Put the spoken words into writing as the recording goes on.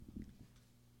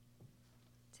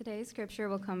Today's scripture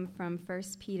will come from 1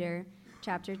 Peter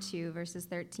chapter 2, verses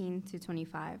 13 to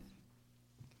 25.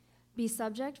 Be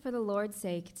subject for the Lord's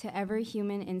sake to every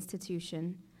human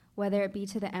institution, whether it be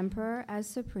to the emperor as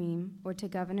supreme, or to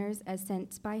governors as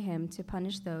sent by him to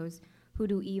punish those who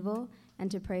do evil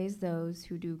and to praise those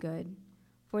who do good.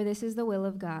 For this is the will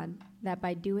of God, that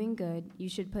by doing good you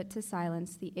should put to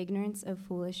silence the ignorance of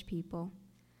foolish people.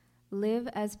 Live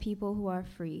as people who are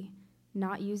free,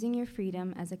 not using your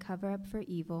freedom as a cover-up for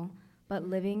evil, but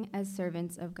living as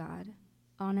servants of God.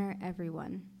 Honor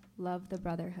everyone. Love the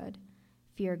brotherhood.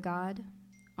 Fear God.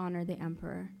 Honor the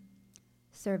emperor.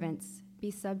 Servants, be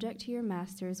subject to your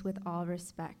masters with all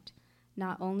respect,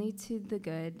 not only to the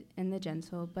good and the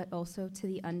gentle, but also to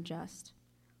the unjust.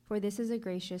 For this is a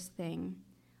gracious thing.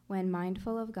 When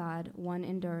mindful of God, one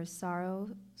endures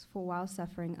sorrow while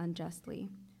suffering unjustly.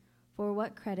 For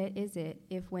what credit is it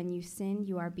if when you sin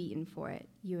you are beaten for it,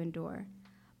 you endure?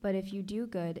 But if you do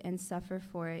good and suffer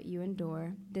for it, you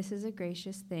endure. This is a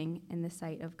gracious thing in the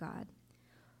sight of God.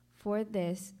 For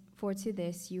to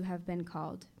this you have been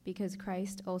called, because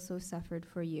Christ also suffered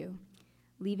for you,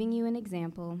 leaving you an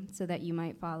example so that you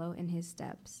might follow in his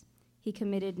steps. He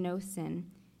committed no sin,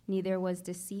 neither was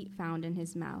deceit found in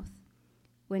his mouth.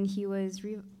 When he was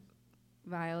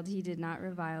reviled, he did not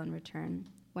revile in return.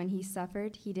 When he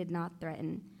suffered, he did not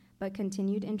threaten, but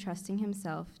continued entrusting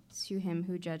himself to him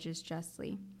who judges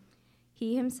justly.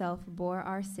 He himself bore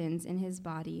our sins in his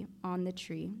body on the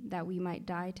tree, that we might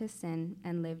die to sin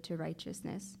and live to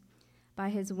righteousness. By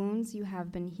his wounds you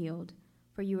have been healed,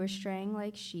 for you were straying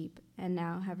like sheep, and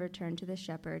now have returned to the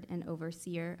shepherd and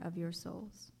overseer of your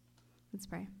souls. Let's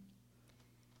pray.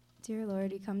 Dear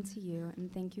Lord, we come to you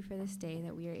and thank you for this day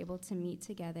that we are able to meet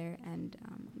together and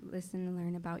listen and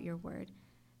learn about your word.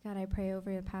 God, I pray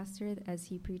over the pastor as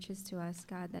he preaches to us,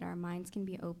 God, that our minds can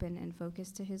be open and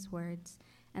focused to his words,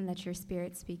 and that your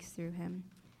spirit speaks through him.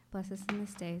 Bless us in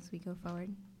this day as we go forward.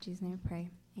 In Jesus' name I pray.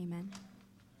 Amen.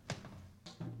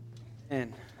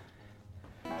 Amen.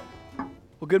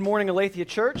 Well, good morning, Aletheia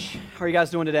Church. How are you guys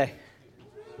doing today?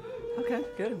 Okay,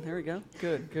 good. There we go.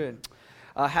 Good.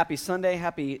 Happy Sunday.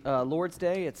 Happy Lord's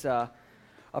Day. It's a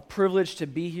privilege to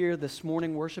be here this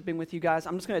morning worshiping with you guys.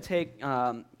 I'm just going to take 2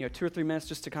 or 3 minutes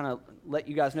just to kind of let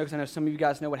you guys know, because I know some of you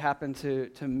guys know what happened to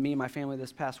me and my family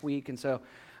this past week, and so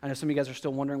I know some of you guys are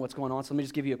still wondering what's going on, so let me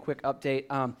just give you a quick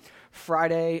update.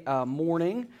 Friday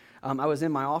morning, I was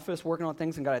in my office working on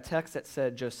things and got a text that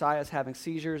said, Josiah's having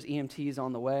seizures, EMT's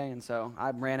on the way, and so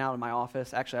I ran out of my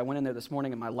office. Actually, I went in there this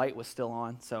morning and my light was still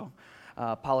on, so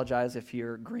apologize if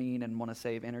you're green and want to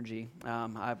save energy.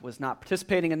 I was not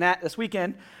participating in that this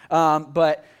weekend,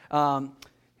 but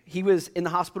he was in the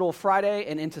hospital Friday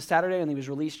and into Saturday, and he was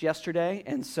released yesterday.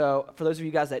 And so for those of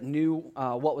you guys that knew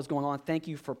what was going on, thank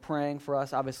you for praying for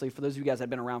us. Obviously, for those of you guys that have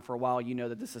been around for a while, you know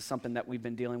that this is something that we've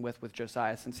been dealing with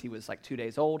Josiah since he was like 2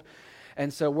 days old.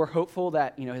 And so we're hopeful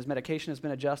that, his medication has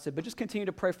been adjusted, but just continue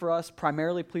to pray for us.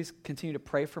 Primarily, please continue to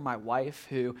pray for my wife,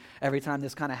 who every time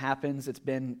this kind of happens, it's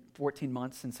been 14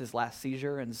 months since his last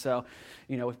seizure. And so,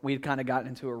 we'd kind of gotten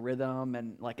into a rhythm,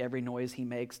 and like every noise he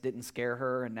makes didn't scare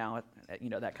her. And now,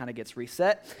 that kind of gets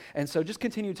reset. And so just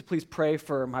continue to please pray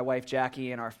for my wife,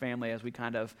 Jackie, and our family as we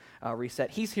kind of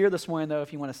reset. He's here this morning, though,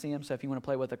 if you want to see him. So if you want to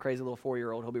play with a crazy little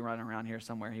 4-year-old, he'll be running around here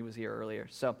somewhere. He was here earlier.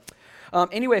 So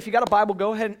anyway, if you got a Bible,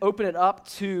 go ahead and open it up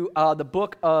to the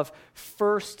book of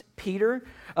 1 Peter.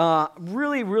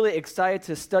 Really, really excited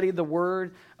to study the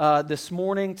Word this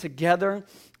morning together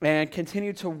and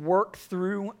continue to work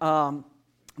through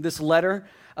this letter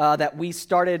that we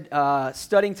started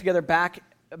studying together back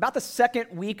about the second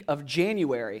week of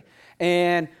January.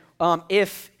 And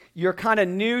if you're kind of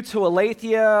new to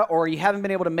Aletheia, or you haven't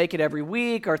been able to make it every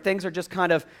week, or things are just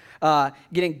kind of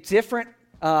getting different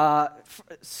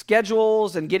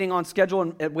schedules and getting on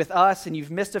schedule with us, and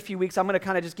you've missed a few weeks, I'm going to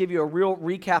kind of just give you a real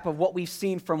recap of what we've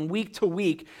seen from week to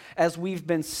week as we've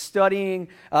been studying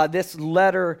this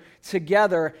letter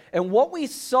together. And what we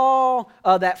saw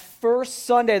that first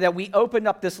Sunday that we opened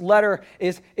up this letter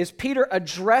is Peter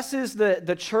addresses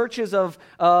the churches of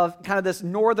kind of this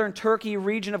northern Turkey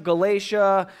region of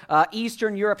Galatia,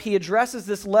 Eastern Europe. He addresses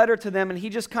this letter to them, and he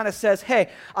just kind of says, hey,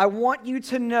 I want you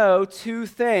to know 2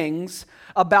 things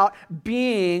about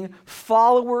being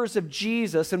followers of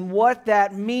Jesus and what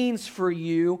that means for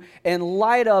you in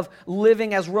light of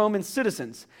living as Roman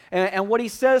citizens. And what he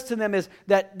says to them is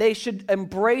that they should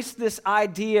embrace this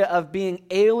idea of being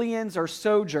aliens or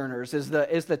sojourners is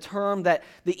the term that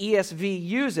the ESV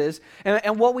uses.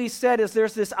 And what we said is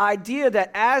there's this idea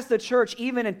that as the church,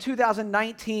 even in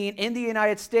 2019 in the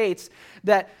United States,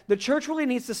 that the church really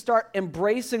needs to start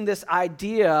embracing this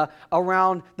idea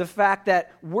around the fact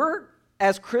that we're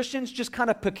as Christians just kind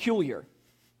of peculiar.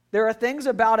 There are things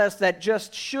about us that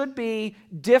just should be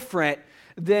different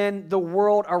than the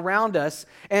world around us.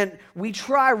 And we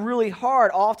try really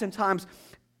hard oftentimes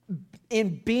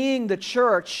in being the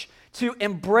church to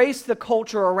embrace the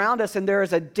culture around us, and there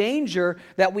is a danger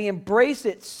that we embrace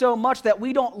it so much that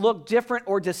we don't look different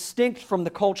or distinct from the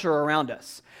culture around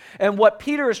us. And what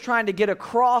Peter is trying to get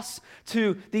across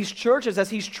to these churches as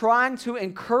he's trying to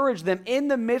encourage them in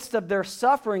the midst of their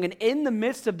suffering and in the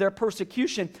midst of their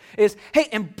persecution is, hey,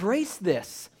 embrace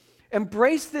this.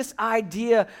 Embrace this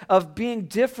idea of being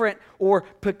different or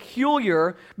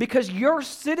peculiar, because your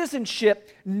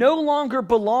citizenship no longer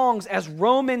belongs as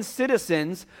Roman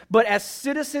citizens, but as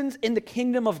citizens in the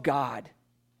kingdom of God.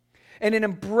 And in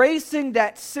embracing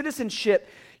that citizenship,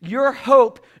 your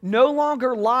hope no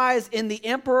longer lies in the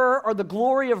emperor or the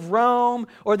glory of Rome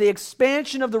or the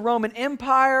expansion of the Roman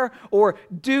Empire or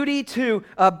duty to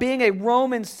being a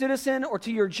Roman citizen or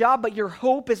to your job, but your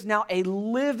hope is now a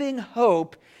living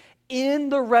hope in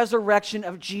the resurrection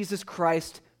of Jesus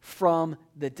Christ from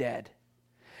the dead.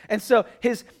 And so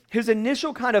his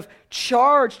initial kind of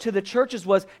charge to the churches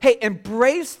was, hey,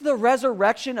 embrace the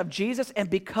resurrection of Jesus, and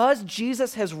because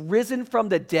Jesus has risen from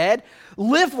the dead,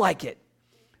 live like it.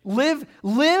 Live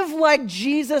like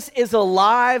Jesus is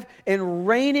alive and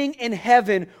reigning in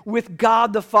heaven with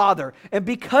God the Father. And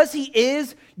because he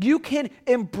is, you can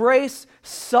embrace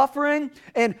suffering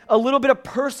and a little bit of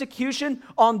persecution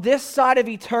on this side of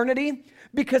eternity,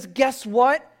 because guess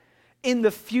what? In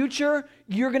the future,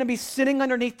 you're going to be sitting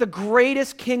underneath the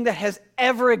greatest king that has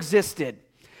ever existed.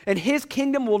 And his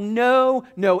kingdom will know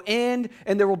no end,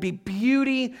 and there will be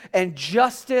beauty and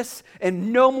justice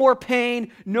and no more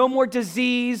pain, no more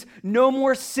disease, no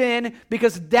more sin,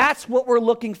 because that's what we're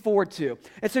looking forward to.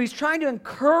 And so he's trying to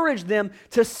encourage them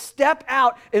to step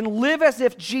out and live as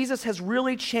if Jesus has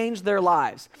really changed their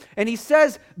lives. And he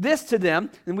says this to them,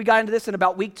 and we got into this in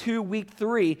about week 2, week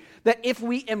 3, that if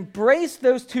we embrace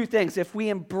those two things, if we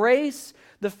embrace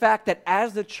the fact that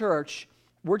as the church,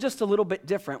 we're just a little bit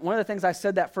different. One of the things I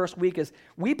said that first week is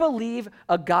we believe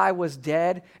a guy was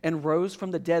dead and rose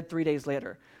from the dead 3 days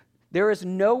later. There is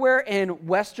nowhere in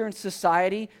Western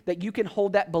society that you can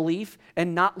hold that belief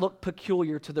and not look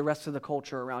peculiar to the rest of the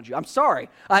culture around you. I'm sorry.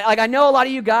 I know a lot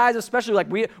of you guys, especially like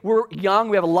we're young,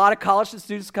 we have a lot of college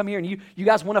students come here, and you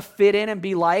guys want to fit in and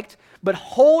be liked, but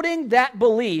holding that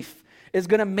belief is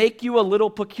going to make you a little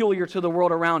peculiar to the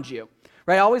world around you.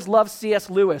 Right? I always loved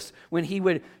C.S. Lewis when he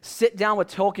would sit down with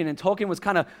Tolkien, and Tolkien was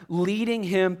kind of leading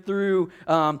him through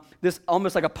this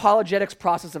almost like apologetics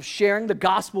process of sharing the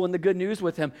gospel and the good news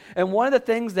with him. And one of the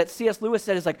things that C.S. Lewis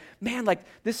said is like, man, like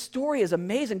this story is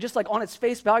amazing. Just like on its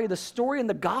face value, the story in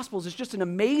the Gospels is just an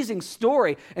amazing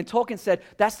story. And Tolkien said,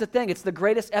 that's the thing. It's the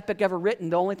greatest epic ever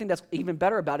written. The only thing that's even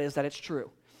better about it is that it's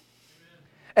true.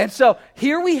 And so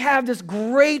here we have this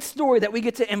great story that we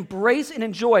get to embrace and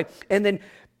enjoy. And then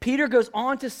Peter goes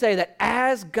on to say that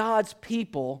as God's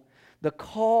people, the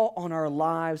call on our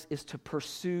lives is to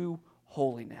pursue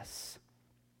holiness.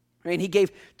 And he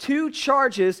gave 2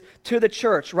 charges to the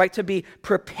church, right? To be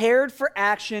prepared for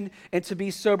action and to be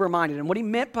sober-minded. And what he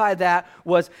meant by that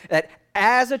was that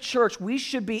as a church, we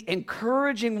should be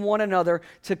encouraging one another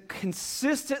to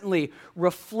consistently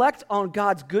reflect on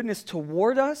God's goodness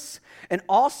toward us, and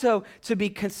also to be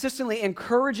consistently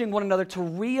encouraging one another to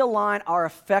realign our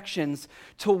affections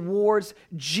towards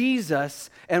Jesus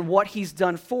and what he's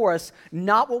done for us,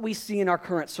 not what we see in our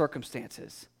current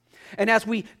circumstances. And as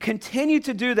we continue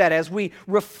to do that, as we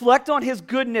reflect on his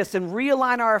goodness and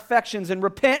realign our affections and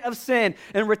repent of sin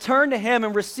and return to him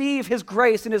and receive his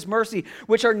grace and his mercy,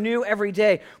 which are new every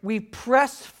day, we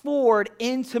press forward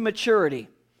into maturity.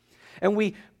 And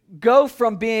we go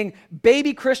from being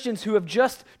baby Christians who have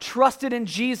just trusted in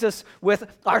Jesus with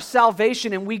our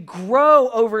salvation, and we grow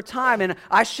over time. And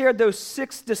I shared those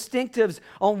 6 distinctives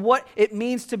on what it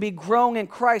means to be growing in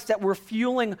Christ, that we're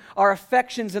fueling our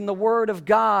affections in the Word of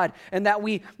God, and that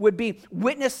we would be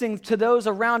witnessing to those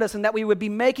around us, and that we would be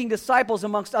making disciples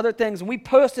amongst other things. And we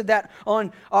posted that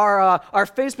on our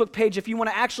Facebook page if you want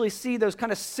to actually see those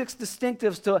kind of 6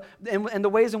 distinctives and the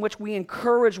ways in which we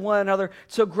encourage one another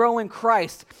to grow in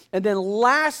Christ. And then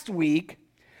last week,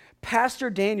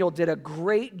 Pastor Daniel did a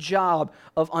great job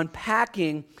of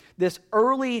unpacking this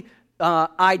early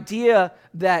idea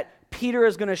that Peter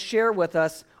is going to share with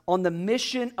us on the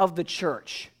mission of the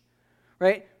church,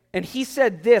 right? And he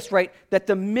said this, right, that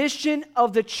the mission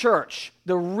of the church,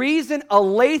 the reason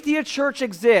Aletheia Church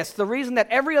exists, the reason that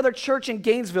every other church in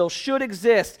Gainesville should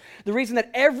exist, the reason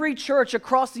that every church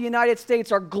across the United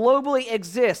States or globally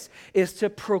exists, is to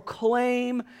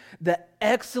proclaim the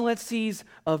excellencies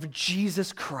of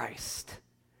Jesus Christ.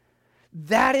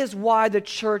 That is why the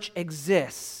church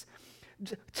exists,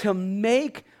 to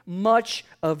make much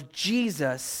of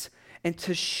Jesus and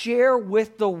to share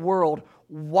with the world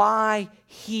why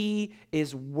he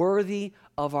is worthy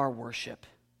of our worship.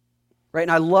 Right?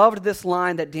 And I loved this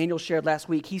line that Daniel shared last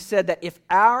week. He said that if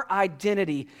our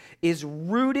identity is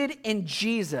rooted in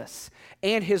Jesus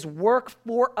and his work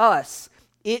for us,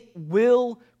 it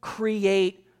will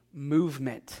create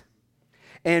movement.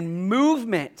 And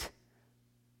movement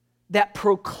that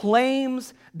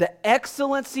proclaims the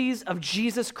excellencies of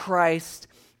Jesus Christ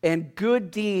and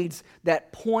good deeds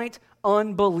that point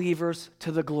unbelievers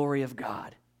to the glory of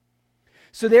God.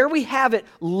 So there we have it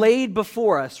laid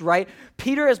before us, right?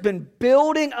 Peter has been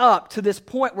building up to this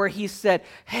point where he said,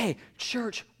 hey,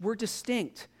 church, we're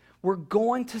distinct. We're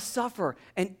going to suffer.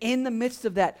 And in the midst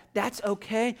of that, that's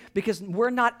okay because we're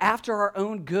not after our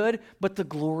own good, but the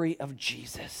glory of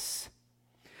Jesus.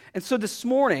 And so this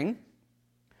morning,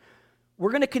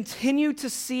 we're going to continue to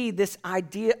see this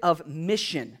idea of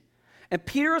mission. And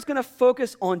Peter is going to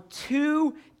focus on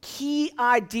two key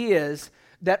ideas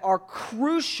that are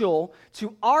crucial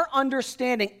to our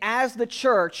understanding as the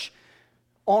church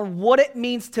on what it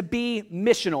means to be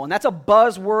missional. And that's a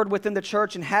buzzword within the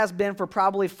church and has been for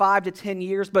probably 5 to 10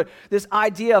 years. But this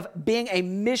idea of being a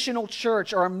missional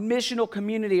church or a missional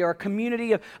community or a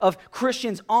community of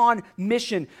Christians on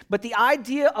mission. But the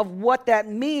idea of what that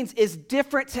means is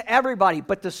different to everybody.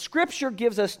 But the scripture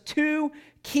gives us two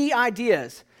key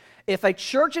ideas. If a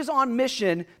church is on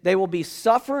mission, they will be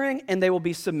suffering and they will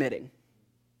be submitting.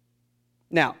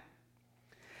 Now,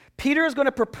 Peter is going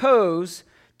to propose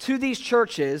to these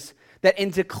churches that in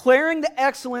declaring the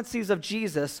excellencies of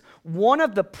Jesus, one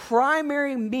of the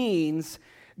primary means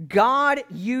God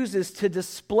uses to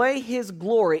display his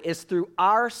glory is through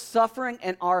our suffering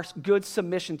and our good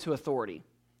submission to authority.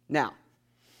 Now,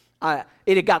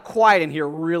 it got quiet in here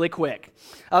really quick.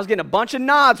 I was getting a bunch of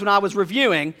nods when I was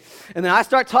reviewing, and then I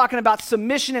start talking about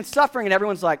submission and suffering, and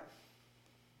everyone's like,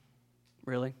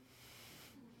 really?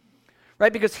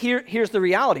 Right? Because here's the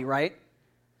reality, right?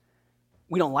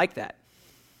 We don't like that.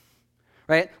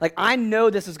 Right? Like, I know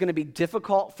this is going to be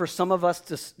difficult for some of us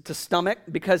to stomach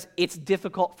because it's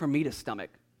difficult for me to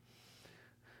stomach.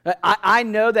 I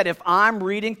know that if I'm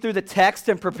reading through the text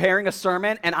and preparing a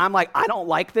sermon and I'm like, I don't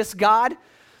like this God,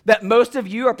 that most of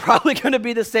you are probably going to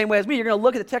be the same way as me. You're going to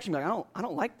look at the text and be like, I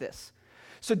don't like this.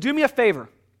 So do me a favor.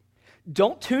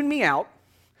 Don't tune me out.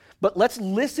 But let's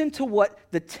listen to what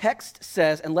the text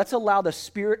says, and let's allow the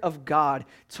Spirit of God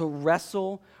to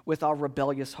wrestle with our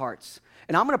rebellious hearts.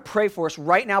 And I'm going to pray for us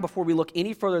right now before we look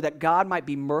any further that God might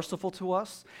be merciful to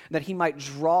us, that he might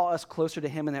draw us closer to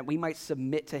him, and that we might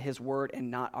submit to his word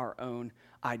and not our own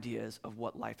ideas of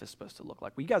what life is supposed to look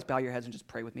like. Will you guys bow your heads and just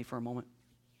pray with me for a moment?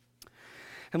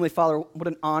 Heavenly Father, what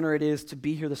an honor it is to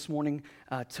be here this morning,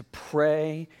 to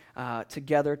pray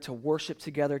together, to worship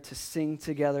together, to sing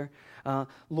together.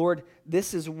 Lord,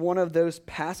 this is one of those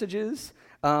passages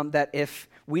that if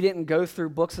we didn't go through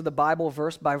books of the Bible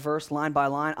verse by verse, line by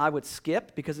line, I would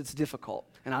skip because it's difficult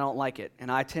and I don't like it. And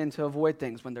I tend to avoid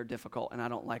things when they're difficult and I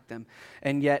don't like them.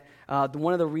 And yet,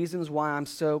 one of the reasons why I'm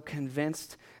so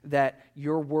convinced that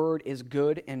your word is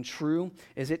good and true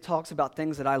is it talks about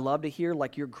things that I love to hear,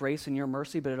 like your grace and your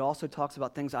mercy, but it also talks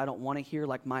about things I don't want to hear,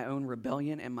 like my own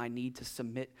rebellion and my need to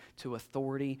submit to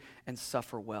authority and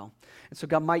suffer well. And so,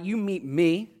 God, might you meet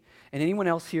me and anyone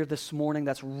else here this morning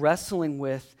that's wrestling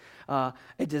with a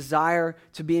desire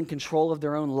to be in control of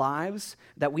their own lives,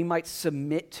 that we might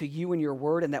submit to you and your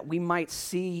word, and that we might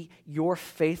see your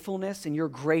faithfulness and your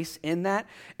grace in that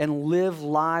and live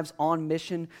lives on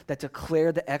mission that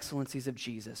declare the excellencies of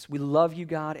Jesus. We love you,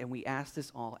 God, and we ask this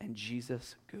all in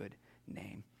Jesus' good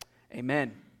name.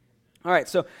 Amen. All right,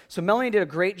 so Melanie did a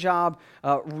great job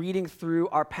reading through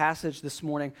our passage this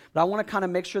morning, but I want to kind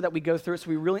of make sure that we go through it so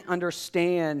we really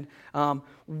understand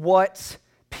what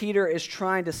Peter is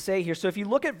trying to say here. So if you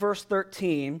look at verse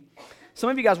 13, some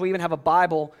of you guys will even have a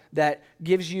Bible that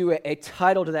gives you a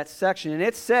title to that section, and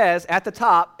it says at the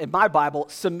top in my Bible,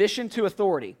 submission to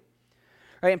authority.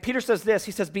 Right, and Peter says this,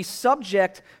 he says, be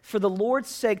subject for the Lord's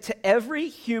sake to every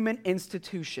human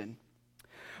institution,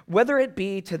 whether it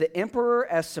be to the emperor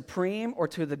as supreme or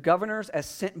to the governors as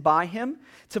sent by him,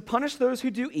 to punish those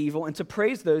who do evil and to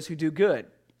praise those who do good.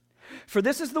 For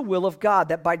this is the will of God,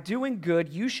 that by doing good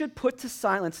you should put to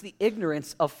silence the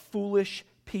ignorance of foolish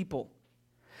people.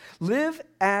 Live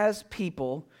as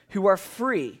people who are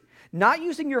free, not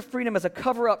using your freedom as a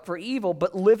cover-up for evil,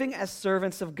 but living as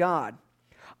servants of God.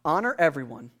 Honor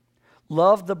everyone,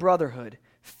 love the brotherhood,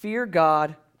 fear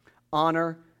God,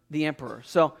 honor the emperor.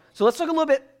 So let's look a little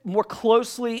bit more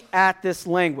closely at this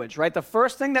language, right? The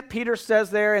first thing that Peter says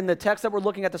there in the text that we're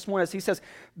looking at this morning is he says,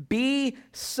 be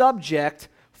subject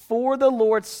for the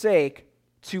Lord's sake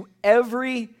to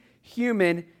every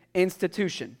human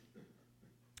institution.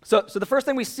 So the first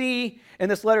thing we see in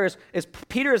this letter is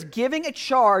Peter is giving a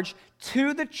charge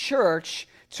to the church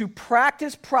to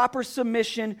practice proper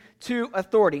submission to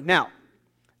authority. Now,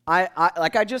 I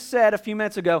like I just said a few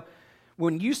minutes ago,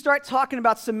 when you start talking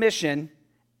about submission,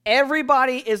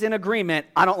 everybody is in agreement.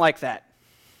 I don't like that.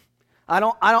 I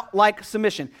don't like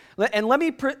submission. And let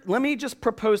me just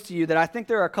propose to you that I think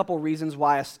there are a couple reasons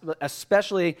why,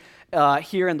 especially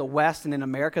here in the West and in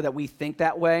America, that we think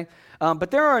that way. But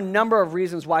there are a number of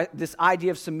reasons why this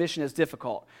idea of submission is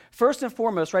difficult. First and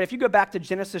foremost, right, if you go back to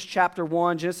Genesis chapter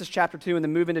 1, Genesis chapter 2, and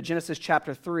then move into Genesis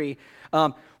chapter 3,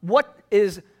 what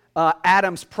is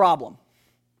Adam's problem?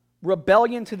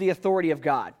 Rebellion to the authority of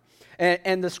God.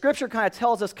 And the scripture kind of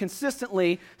tells us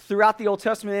consistently throughout the Old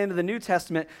Testament and into the New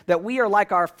Testament that we are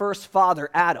like our first father,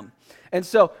 Adam. And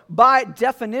so, by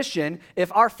definition,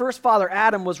 if our first father,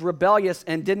 Adam, was rebellious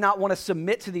and did not want to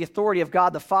submit to the authority of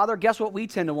God the Father, guess what we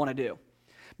tend to want to do?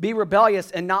 Be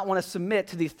rebellious and not want to submit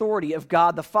to the authority of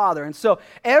God the Father. And so,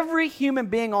 every human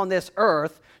being on this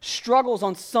earth struggles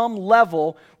on some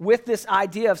level with this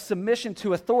idea of submission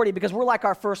to authority because we're like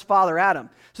our first father, Adam.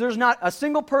 So there's not a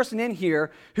single person in here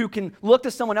who can look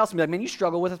to someone else and be like, man, you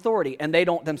struggle with authority, and they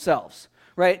don't themselves,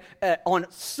 right? On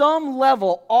some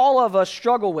level, all of us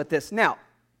struggle with this. Now,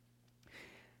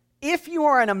 if you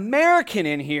are an American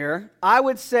in here, I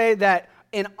would say that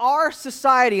in our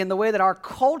society and the way that our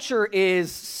culture is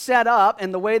set up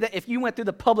and the way that if you went through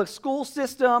the public school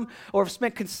system or have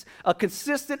spent a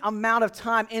consistent amount of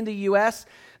time in the U.S.,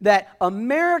 that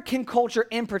American culture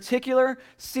in particular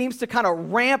seems to kind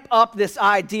of ramp up this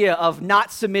idea of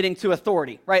not submitting to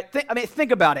authority, right?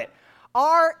 Think about it.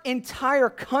 Our entire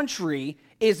country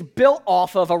is built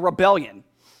off of a rebellion,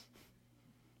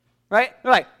 right?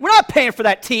 They're like, we're not paying for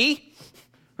that tea,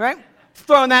 right?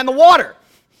 Throwing that in the water.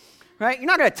 Right? You're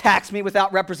not going to tax me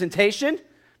without representation.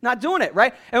 Not doing it,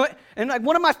 right? And like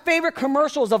one of my favorite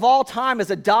commercials of all time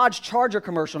is a Dodge Charger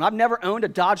commercial. And I've never owned a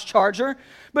Dodge Charger,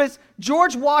 but it's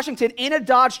George Washington in a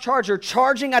Dodge Charger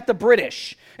charging at the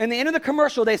British. And at the end of the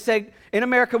commercial, they say, in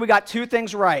America, we got two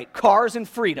things right, cars and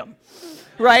freedom,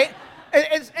 right?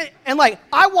 And like,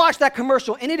 I watched that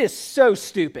commercial, and it is so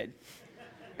stupid.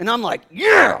 And I'm like,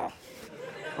 yeah,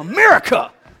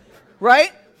 America,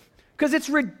 right? Because it's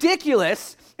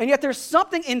ridiculous. And yet there's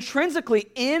something intrinsically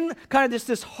in kind of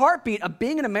this heartbeat of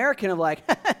being an American of like,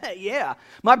 yeah,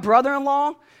 my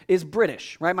brother-in-law is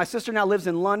British, right? My sister now lives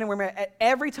in London.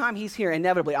 Every time he's here,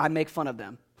 inevitably, I make fun of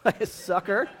them. Like,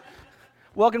 sucker.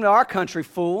 Welcome to our country,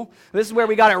 fool. This is where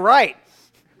we got it right,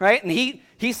 right? And he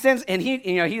just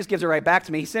gives it right back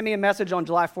to me. He sent me a message on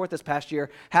July 4th this past year.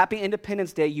 Happy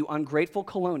Independence Day, you ungrateful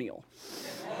colonial.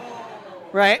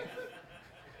 Right?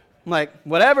 I'm like,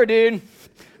 whatever, dude.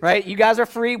 Right? You guys are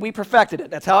free. We perfected it.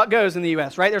 That's how it goes in the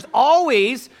U.S., right? There's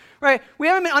always, right? We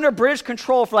haven't been under British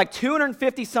control for like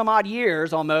 250 some odd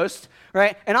years almost,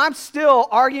 right? And I'm still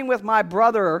arguing with my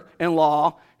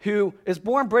brother-in-law who is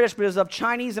born British but is of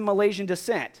Chinese and Malaysian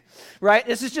descent, right?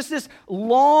 This is just this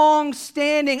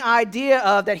long-standing idea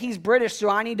of that he's British, so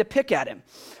I need to pick at him.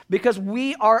 Because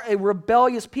we are a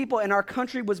rebellious people and our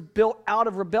country was built out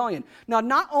of rebellion. Now,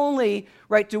 not only,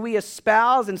 right, do we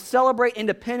espouse and celebrate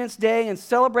Independence Day and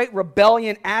celebrate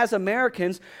rebellion as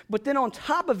Americans, but then on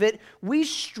top of it, we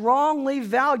strongly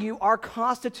value our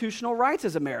constitutional rights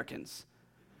as Americans,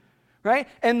 right?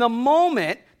 And the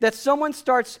moment that someone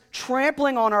starts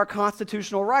trampling on our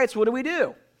constitutional rights, what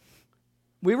do?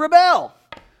 We rebel.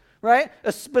 Right?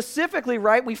 Specifically,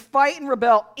 right, we fight and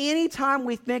rebel anytime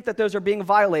we think that those are being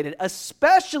violated,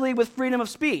 especially with freedom of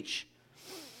speech.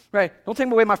 Right? Don't take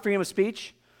away my freedom of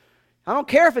speech. I don't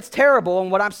care if it's terrible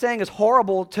and what I'm saying is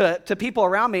horrible to people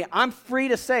around me. I'm free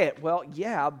to say it. Well,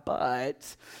 yeah,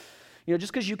 but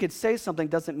just because you could say something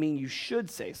doesn't mean you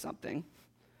should say something.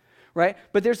 Right?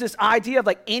 But there's this idea of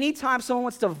like anytime someone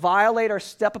wants to violate or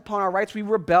step upon our rights, we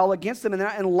rebel against them.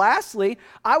 And lastly,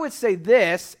 I would say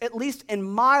this, at least in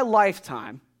my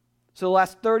lifetime, so the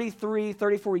last 33,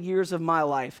 34 years of my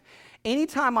life,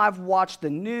 anytime I've watched the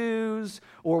news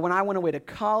or when I went away to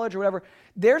college or whatever,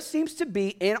 there seems to be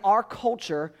in our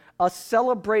culture a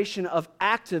celebration of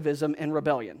activism and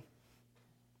rebellion.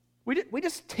 We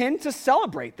just tend to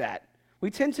celebrate that.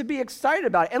 We tend to be excited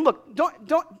about it. And look,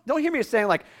 don't hear me saying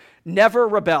like, never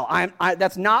rebel.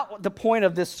 That's not the point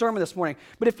of this sermon this morning.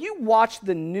 But if you watch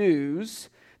the news,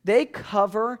 they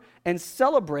cover and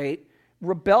celebrate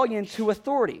rebellion to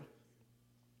authority.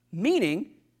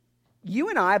 Meaning, You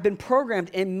and I have been programmed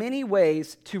in many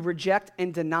ways to reject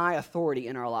and deny authority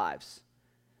in our lives.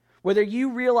 Whether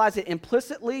you realize it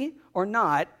implicitly or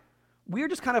not, we're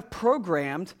just kind of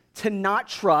programmed to not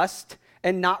trust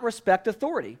and not respect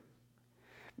authority.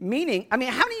 Meaning, how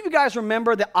many of you guys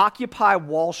remember the Occupy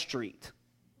Wall Street?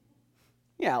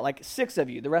 Yeah, like 6 of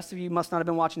you. The rest of you must not have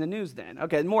been watching the news then.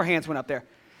 Okay, more hands went up there.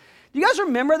 Do you guys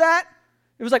remember that?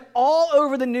 It was like all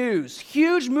over the news,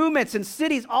 huge movements in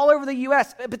cities all over the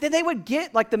U.S. But then they would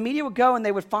the media would go and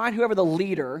they would find whoever the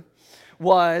leader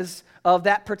was of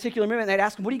that particular movement. And they'd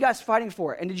ask them, what are you guys fighting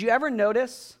for? And did you ever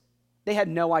notice they had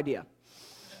no idea?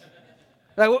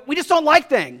 Like, we just don't like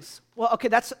things. Well, okay,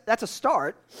 that's a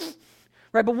start.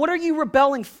 Right, but what are you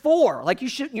rebelling for? Like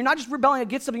you're not just rebelling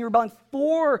against something, you're rebelling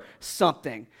for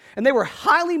something. And they were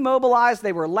highly mobilized,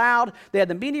 they were loud, they had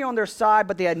the media on their side,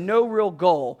 but they had no real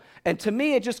goal. And to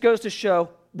me, it just goes to show,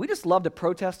 we just love to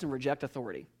protest and reject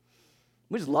authority.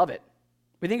 We just love it.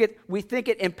 We think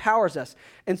it empowers us.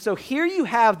 And so here you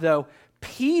have, though,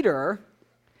 Peter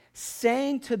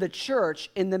saying to the church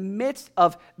in the midst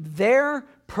of their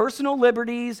personal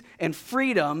liberties and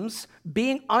freedoms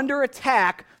being under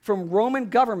attack from Roman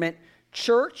government,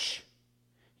 church,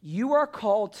 you are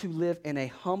called to live in a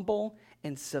humble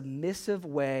and submissive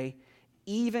way,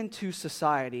 even to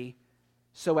society,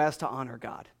 so as to honor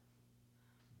God.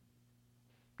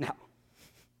 Now,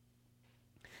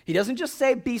 he doesn't just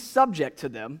say be subject to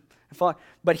them,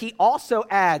 but he also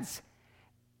adds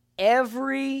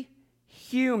every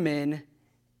human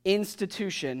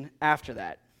institution after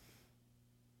that.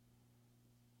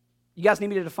 You guys need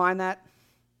me to define that?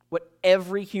 What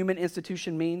every human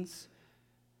institution means?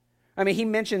 He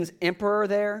mentions emperor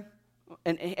there,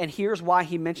 and here's why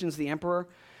he mentions the emperor.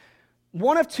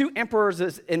 One of 2 emperors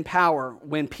is in power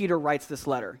when Peter writes this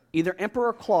letter. Either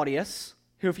Emperor Claudius,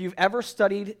 who, if you've ever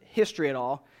studied history at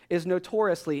all, is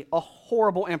notoriously a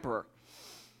horrible emperor.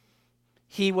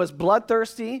 He was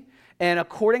bloodthirsty, and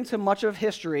according to much of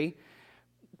history,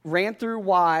 ran through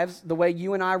wives the way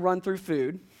you and I run through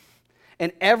food.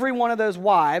 And every one of those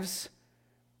wives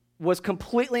was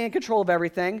completely in control of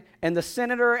everything, and the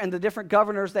senator and the different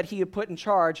governors that he had put in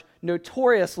charge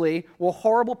notoriously were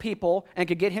horrible people and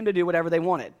could get him to do whatever they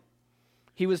wanted.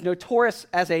 He was notorious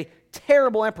as a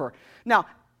terrible emperor. Now,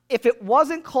 if it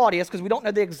wasn't Claudius, because we don't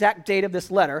know the exact date of this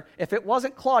letter, if it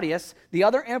wasn't Claudius, the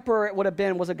other emperor it would have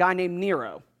been was a guy named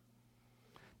Nero.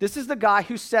 This is the guy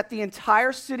who set the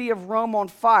entire city of Rome on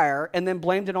fire and then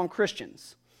blamed it on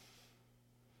Christians.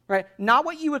 Right? Not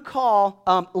what you would call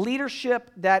leadership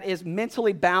that is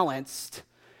mentally balanced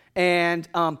and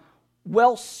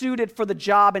well-suited for the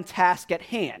job and task at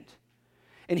hand.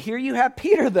 And here you have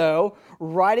Peter, though,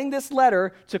 writing this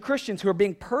letter to Christians who are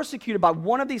being persecuted by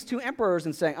one of these 2 emperors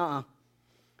and saying, I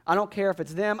don't care if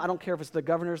it's them, I don't care if it's the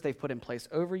governors they've put in place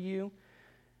over you.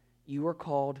 You are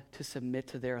called to submit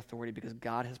to their authority because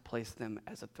God has placed them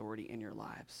as authority in your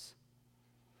lives.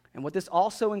 And what this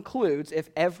also includes, if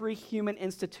every human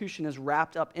institution is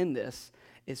wrapped up in this,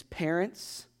 is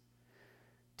parents,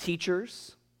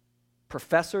 teachers,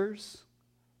 professors,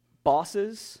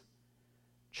 bosses,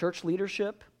 church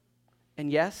leadership,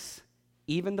 and yes,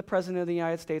 even the President of the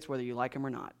United States, whether you like him or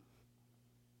not.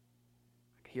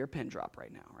 I can hear a pin drop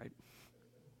right now, right?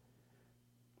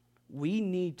 We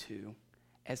need to,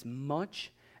 as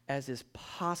much as is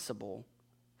possible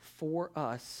for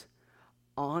us,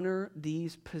 honor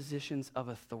these positions of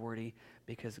authority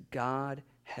because God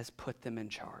has put them in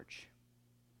charge.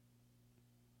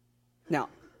 Now,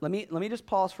 let me just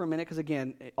pause for a minute because,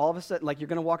 again, all of a sudden, you're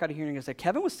going to walk out of here and you're going to say,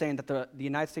 Kevin was saying that the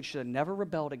United States should have never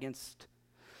rebelled against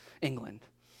England.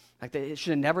 They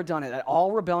should have never done it. That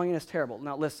all rebellion is terrible.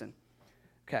 Now, listen.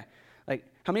 Okay.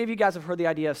 How many of you guys have heard the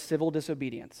idea of civil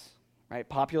disobedience? Right,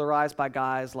 popularized by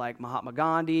guys like Mahatma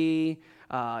Gandhi,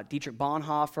 Dietrich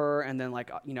Bonhoeffer, and then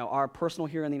our personal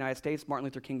hero in the United States, Martin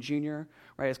Luther King Jr.,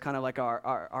 right, is kind of like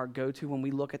our go-to when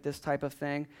we look at this type of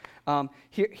thing.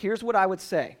 Here's what I would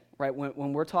say, right,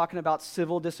 when we're talking about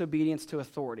civil disobedience to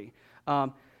authority.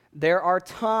 There are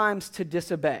times to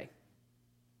disobey.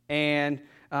 And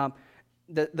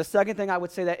the second thing I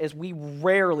would say that is we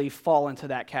rarely fall into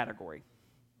that category.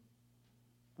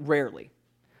 Rarely.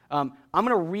 I'm going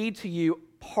to read to you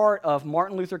part of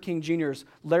Martin Luther King Jr.'s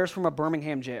letters from a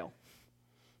Birmingham jail,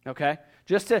 okay?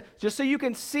 Just so you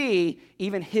can see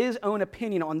even his own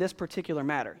opinion on this particular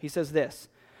matter. He says this: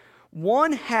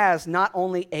 one has not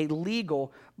only a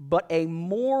legal but a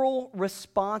moral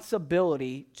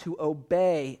responsibility to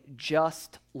obey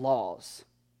just laws.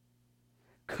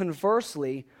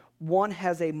 Conversely, one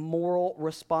has a moral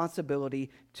responsibility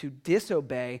to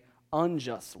disobey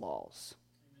unjust laws.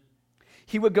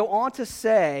 He would go on to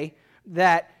say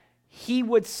that he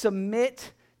would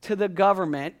submit to the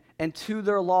government and to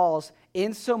their laws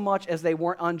in so much as they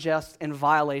weren't unjust in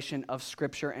violation of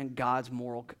Scripture and God's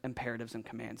moral imperatives and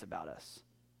commands about us.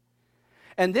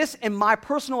 And this, in my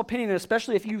personal opinion, and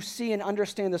especially if you see and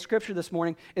understand the Scripture this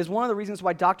morning, is one of the reasons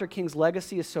why Dr. King's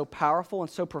legacy is so powerful and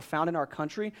so profound in our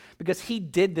country, because he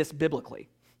did this biblically,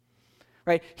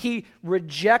 right? He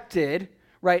rejected,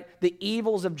 right, the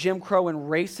evils of Jim Crow and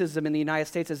racism in the United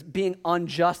States as being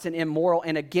unjust and immoral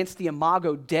and against the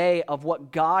imago Dei of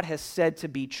what God has said to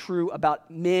be true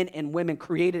about men and women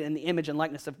created in the image and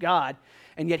likeness of God.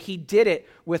 And yet he did it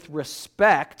with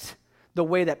respect, the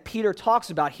way that Peter talks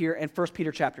about here in 1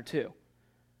 Peter chapter 2,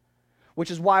 which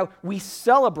is why we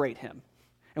celebrate him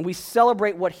and we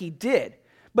celebrate what he did.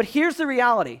 But here's the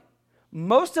reality.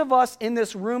 Most of us in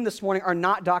this room this morning are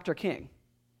not Dr. King,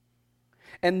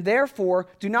 and therefore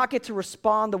do not get to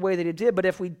respond the way that he did. But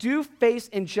if we do face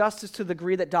injustice to the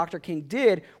degree that Dr. King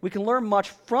did, we can learn much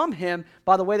from him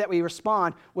by the way that we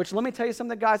respond, which, let me tell you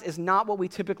something, guys, is not what we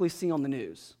typically see on the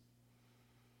news.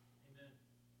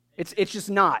 Amen. It's just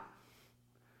not.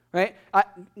 Right? Do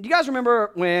you guys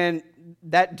remember when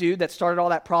that dude that started all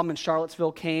that problem in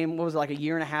Charlottesville came, what was it, like a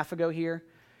year and a half ago here?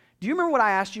 Do you remember what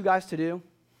I asked you guys to do?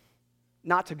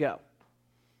 Not to go.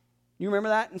 You remember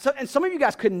that? And some of you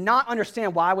guys could not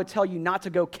understand why I would tell you not to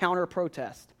go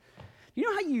counter-protest. You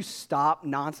know how you stop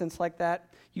nonsense like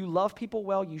that? You love people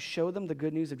well, you show them the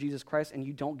good news of Jesus Christ, and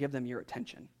you don't give them your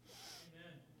attention.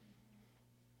 Amen.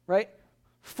 Right?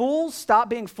 Fools stop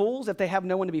being fools if they have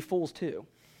no one to be fools to.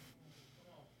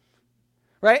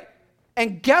 Right?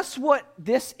 And guess what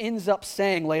this ends up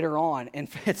saying later on in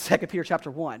 2 Peter chapter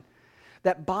 1?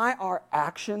 That by our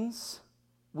actions,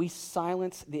 we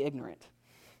silence the ignorant.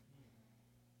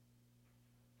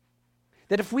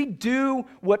 That if we do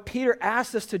what Peter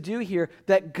asks us to do here,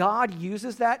 that God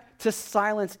uses that to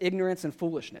silence ignorance and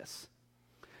foolishness.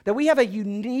 That we have a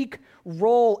unique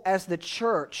role as the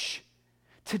church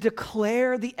to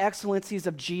declare the excellencies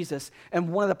of Jesus. And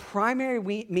one of the primary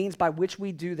means by which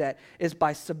we do that is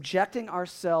by subjecting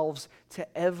ourselves to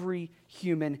every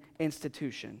human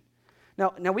institution.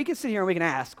 Now we can sit here and we can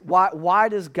ask, why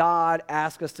does God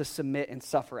ask us to submit and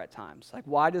suffer at times? Like,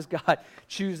 why does God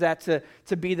choose that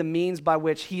to be the means by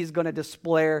which he's going to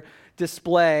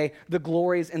display the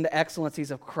glories and the excellencies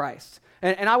of Christ?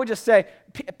 And I would just say,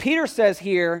 Peter says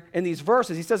here in these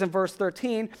verses, he says in verse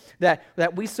 13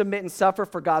 that we submit and suffer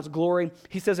for God's glory.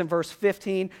 He says in verse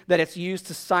 15 that it's used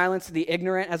to silence the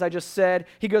ignorant, as I just said.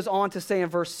 He goes on to say in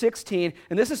verse 16,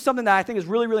 and this is something that I think is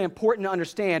really, really important to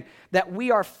understand, that we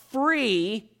are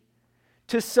free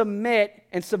to submit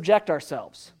and subject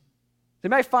ourselves.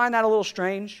 Does anybody find that a little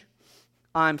strange?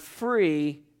 I'm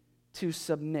free to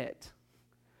submit.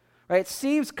 Right? It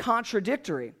seems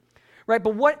contradictory. Right?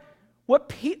 But what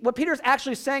Peter's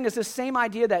actually saying is the same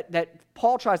idea that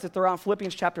Paul tries to throw out in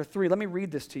Philippians chapter 3. Let me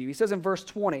read this to you. He says in verse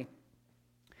 20,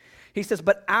 he says,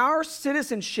 "But our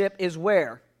citizenship is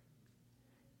where?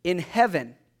 In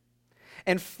heaven.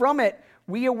 And from it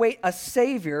we await a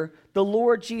Savior, the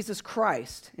Lord Jesus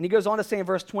Christ." And he goes on to say in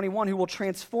verse 21, "Who will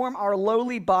transform our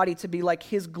lowly body to be like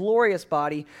his glorious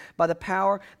body by the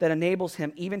power that enables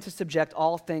him even to subject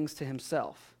all things to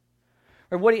himself."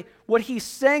 Or what he's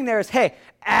saying there is, hey,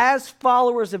 as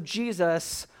followers of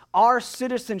Jesus, our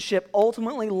citizenship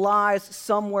ultimately lies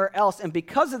somewhere else. And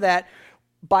because of that,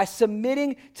 by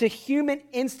submitting to human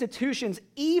institutions,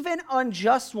 even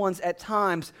unjust ones at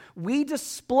times, we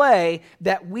display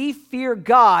that we fear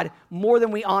God more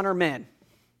than we honor men.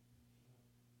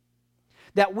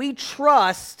 That we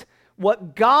trust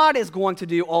what God is going to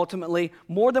do ultimately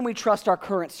more than we trust our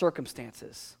current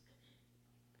circumstances.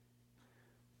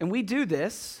 And we do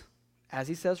this, as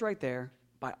he says right there,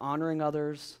 by honoring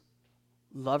others,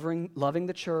 loving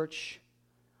the church,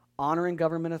 honoring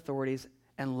government authorities,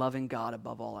 and loving God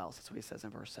above all else. That's what he says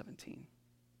in verse 17.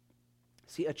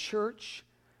 See, a church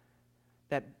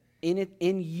that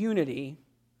in unity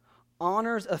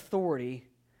honors authority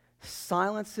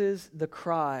silences the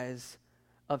cries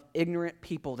of ignorant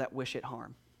people that wish it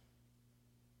harm.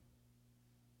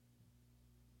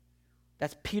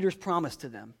 That's Peter's promise to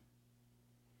them.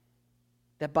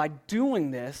 That by doing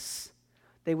this,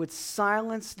 they would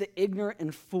silence the ignorant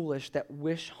and foolish that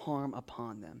wish harm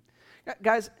upon them.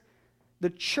 Guys,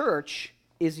 the church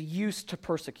is used to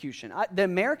persecution. The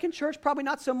American church, probably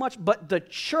not so much, but the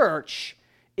church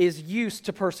is used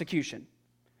to persecution.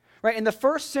 Right? In the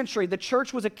first century, the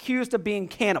church was accused of being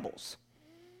cannibals.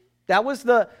 That was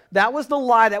the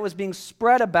lie that was being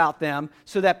spread about them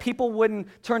so that people wouldn't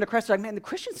turn to Christ. They're like, man, the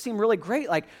Christians seem really great.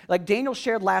 Like Daniel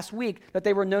shared last week that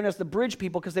they were known as the bridge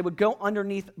people because they would go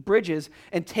underneath bridges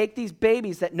and take these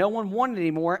babies that no one wanted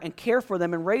anymore and care for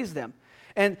them and raise them.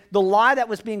 And the lie that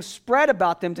was being spread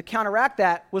about them to counteract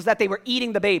that was that they were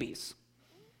eating the babies.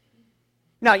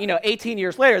 Now, 18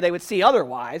 years later, they would see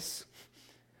otherwise,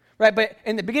 right? But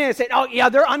in the beginning, they said, oh, yeah,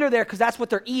 they're under there because that's what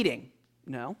they're eating.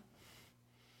 No.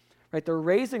 Right? They're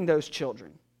raising those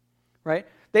children, right?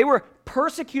 They were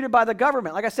persecuted by the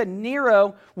government. Like I said,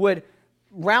 Nero would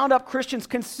round up Christians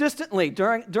consistently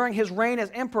during his reign as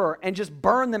emperor and just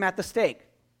burn them at the stake.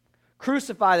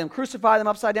 Crucify them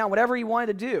upside down, whatever he wanted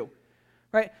to do,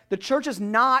 right? The church is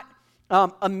not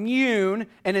immune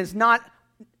and is not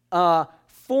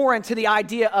foreign to the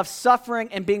idea of suffering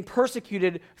and being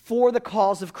persecuted for the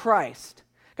cause of Christ.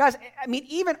 Guys, I mean,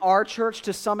 even our church,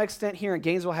 to some extent here in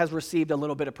Gainesville, has received a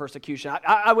little bit of persecution.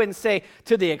 I wouldn't say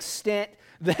to the extent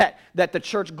that the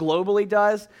church globally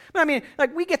does. But I mean,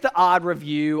 like, we get the odd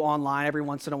review online every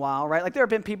once in a while, right? Like, there have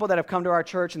been people that have come to our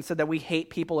church and said that we hate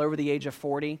people over the age of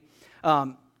 40.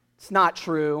 It's not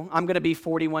true. I'm going to be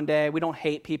 40 one day. We don't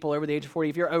hate people over the age of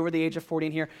 40. If you're over the age of 40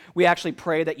 in here, we actually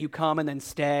pray that you come and then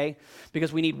stay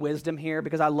because we need wisdom here,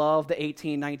 because I love the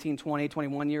 18, 19, 20,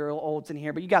 21-year-olds in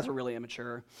here, but you guys are really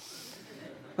immature.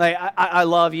 Like, I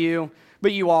love you,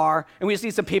 but you are. And we just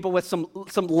need some people with some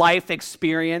life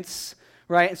experience,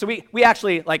 right? And so we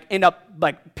actually, like, end up,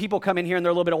 like, people come in here and they're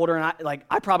a little bit older, and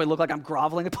I probably look like I'm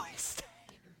groveling to please stay.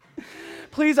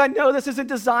 Please, I know this isn't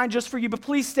designed just for you, but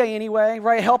please stay anyway,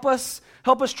 right? Help us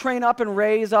train up and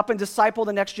raise up and disciple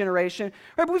the next generation.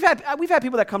 Right? But we've had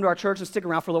people that come to our church and stick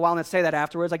around for a little while and then say that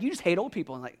afterwards, like, you just hate old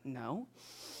people. And like, no,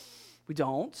 we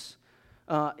don't.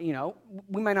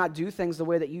 We might not do things the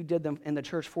way that you did them in the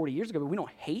church 40 years ago, but we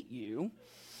don't hate you.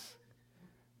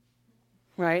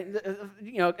 Right?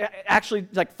 Actually,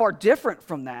 like, far different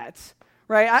from that.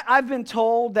 Right? I've been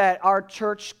told that our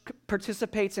church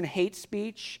participates in hate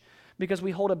speech because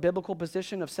we hold a biblical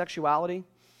position of sexuality.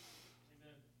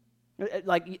 Amen.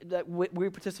 Like, we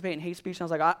participate in hate speech. And I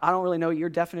was like, I don't really know what your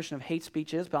definition of hate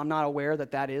speech is, but I'm not aware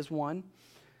that is one.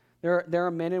 There are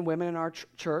men and women in our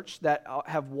church that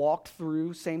have walked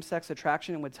through same-sex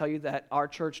attraction and would tell you that our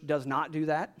church does not do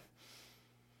that.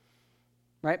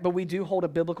 Right? But we do hold a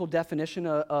biblical definition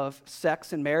of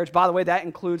sex and marriage. By the way, that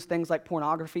includes things like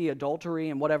pornography,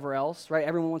 adultery, and whatever else, right?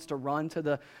 Everyone wants to run to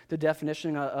the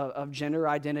definition of gender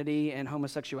identity and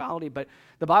homosexuality, but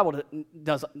the Bible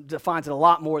defines it a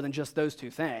lot more than just those two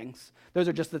things. Those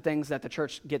are just the things that the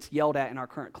church gets yelled at in our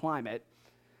current climate.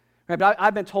 Right? But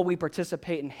I've been told we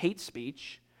participate in hate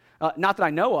speech, not that I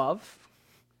know of,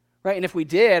 right? And if we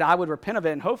did, I would repent of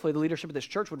it, and hopefully the leadership of this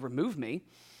church would remove me.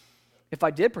 If I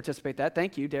did participate that,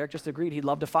 thank you. Derek just agreed he'd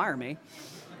love to fire me.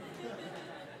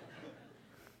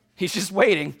 He's just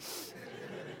waiting.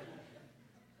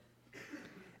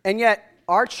 And yet,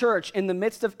 our church, in the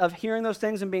midst of hearing those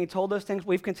things and being told those things,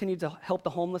 we've continued to help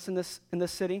the homeless in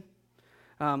this city.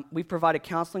 We've provided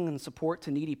counseling and support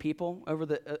to needy people over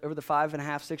the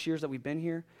 5.5, 6 years that we've been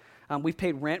here. We've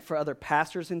paid rent for other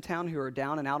pastors in town who are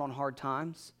down and out on hard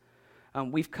times.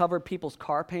 We've covered people's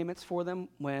car payments for them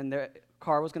when their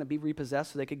car was going to be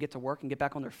repossessed so they could get to work and get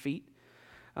back on their feet.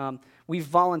 We've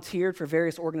volunteered for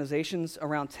various organizations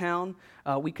around town.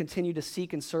 We continue to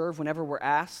seek and serve whenever we're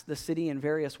asked the city in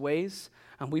various ways.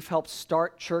 We've helped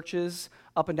start churches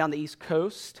up and down the East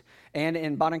Coast and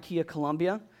in Barranquilla,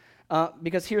 Colombia.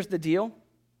 Because here's the deal.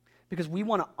 Because we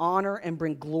want to honor and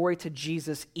bring glory to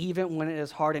Jesus even when it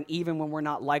is hard and even when we're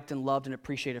not liked and loved and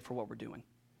appreciated for what we're doing.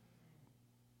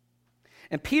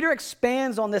 And Peter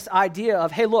expands on this idea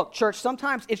of, hey, look, church,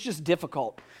 sometimes it's just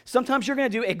difficult. Sometimes you're going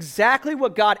to do exactly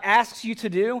what God asks you to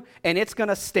do, and it's going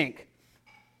to stink.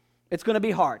 It's going to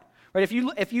be hard. Right?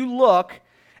 If you look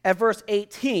at verse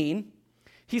 18,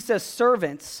 he says,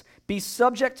 servants, be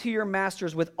subject to your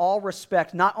masters with all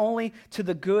respect, not only to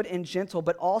the good and gentle,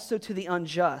 but also to the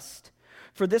unjust.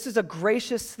 For this is a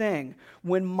gracious thing.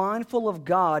 When mindful of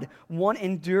God, one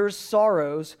endures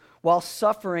sorrows while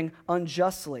suffering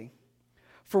unjustly.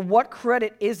 For what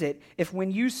credit is it if when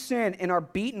you sin and are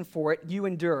beaten for it, you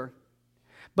endure?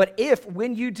 But if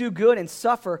when you do good and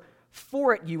suffer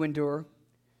for it, you endure,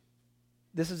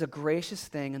 this is a gracious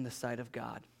thing in the sight of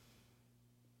God.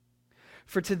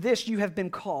 For to this you have been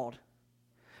called,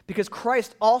 because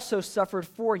Christ also suffered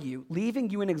for you, leaving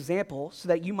you an example so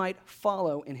that you might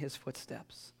follow in his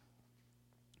footsteps.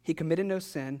 He committed no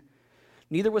sin,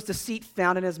 neither was deceit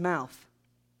found in his mouth.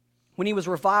 When he was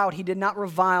reviled, he did not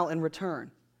revile in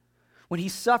return. When he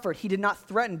suffered, he did not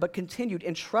threaten, but continued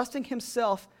entrusting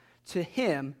himself to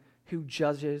him who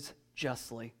judges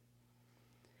justly.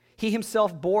 He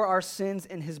himself bore our sins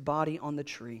in his body on the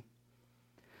tree,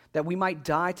 that we might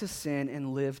die to sin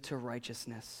and live to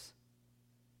righteousness.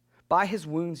 By his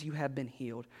wounds you have been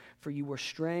healed, for you were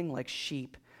straying like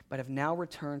sheep, but have now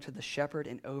returned to the shepherd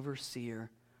and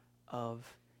overseer of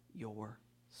your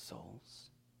souls.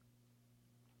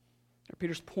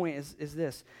 Peter's point is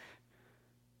this: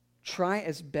 try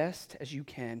as best as you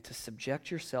can to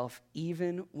subject yourself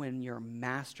even when your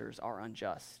masters are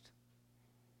unjust.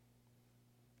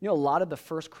 You know, a lot of the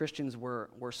first Christians were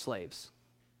slaves.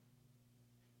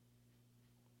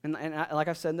 And like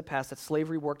I've said in the past, that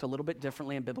slavery worked a little bit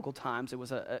differently in biblical times. It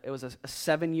was a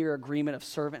 7-year agreement of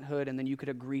servanthood, and then you could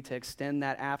agree to extend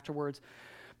that afterwards.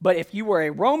 But if you were a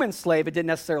Roman slave, it didn't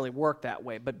necessarily work that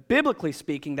way. But biblically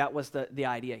speaking, that was the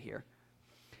idea here.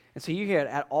 And so you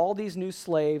had all these new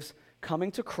slaves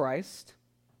coming to Christ.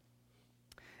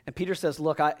 And Peter says,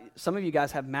 look, some of you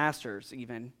guys have masters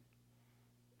even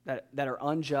that are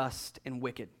unjust and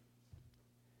wicked.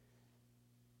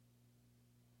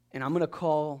 And I'm going to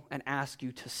call and ask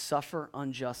you to suffer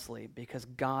unjustly because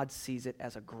God sees it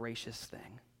as a gracious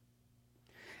thing.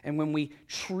 And when we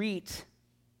treat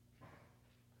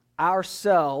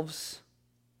ourselves,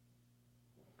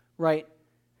 right,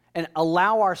 and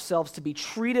allow ourselves to be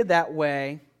treated that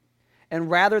way,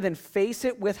 and rather than face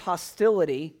it with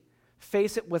hostility,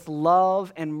 face it with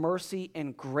love and mercy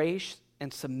and grace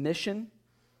and submission,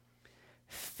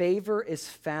 favor is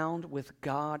found with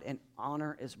God and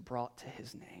honor is brought to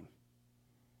his name.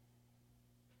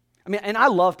 I mean, and I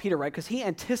love Peter, right? Because he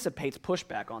anticipates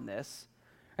pushback on this.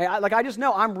 I just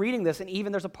know I'm reading this, and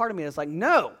even there's a part of me that's like,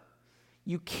 no,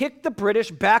 you kick the British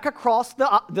back across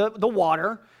the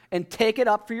water and take it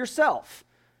up for yourself.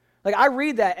 Like, I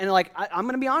read that, and I'm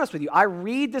going to be honest with you. I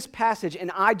read this passage,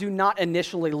 and I do not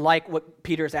initially like what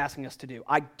Peter is asking us to do.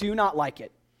 I do not like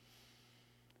it.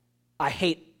 I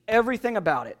hate everything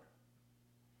about it.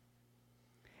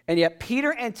 And yet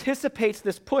Peter anticipates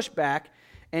this pushback,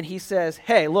 and he says,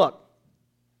 hey, look,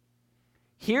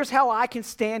 here's how I can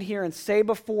stand here and say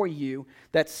before you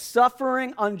that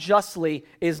suffering unjustly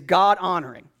is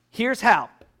God-honoring. Here's how.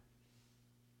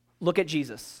 Look at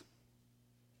Jesus.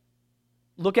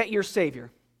 Look at your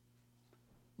Savior.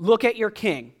 Look at your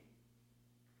King.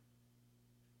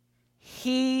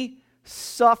 He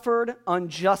suffered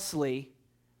unjustly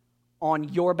on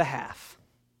your behalf.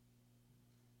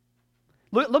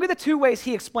 Look at the two ways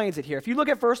he explains it here. If you look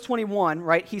at verse 21,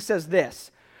 right, he says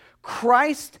this: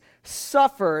 Christ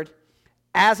suffered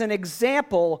as an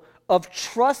example of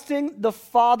trusting the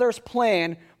Father's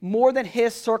plan more than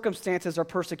his circumstances or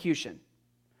persecution.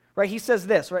 Right, he says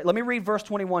this, right? Let me read verse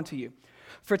 21 to you.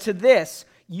 For to this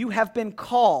you have been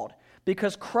called,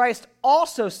 because Christ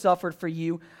also suffered for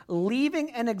you,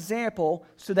 leaving an example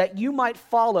so that you might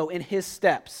follow in his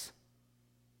steps.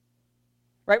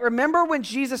 Right? Remember when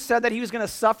Jesus said that he was going to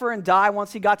suffer and die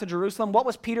once he got to Jerusalem? What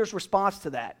was Peter's response to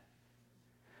that?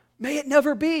 May it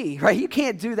never be, right? You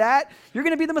can't do that. You're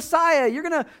going to be the Messiah. You're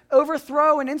going to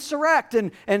overthrow and insurrect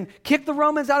and kick the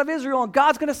Romans out of Israel, and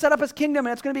God's going to set up his kingdom,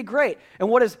 and it's going to be great. And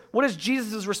what is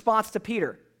Jesus' response to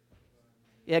Peter?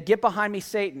 Yeah, get behind me,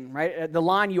 Satan, right? The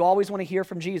line you always want to hear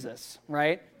from Jesus,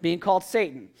 right? Being called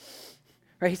Satan.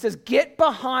 Right? He says, get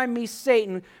behind me,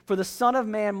 Satan, for the Son of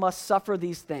Man must suffer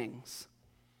these things.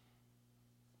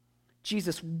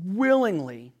 Jesus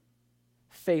willingly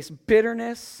faced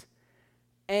bitterness,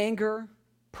 anger,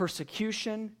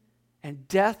 persecution, and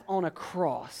death on a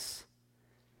cross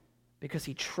because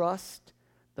he trusts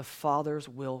the Father's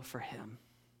will for him.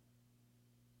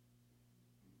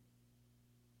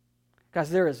 Guys,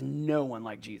 there is no one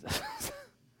like Jesus.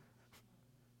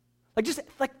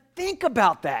 Think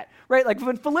about that, right? Like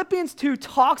when Philippians 2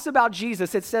 talks about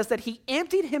Jesus, it says that he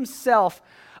emptied himself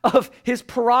of his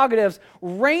prerogatives,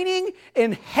 reigning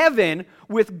in heaven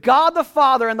with God the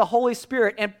Father and the Holy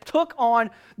Spirit, and took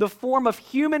on the form of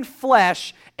human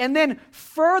flesh, and then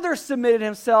further submitted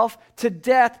himself to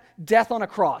death on a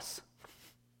cross.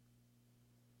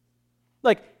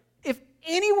 Like, if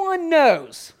anyone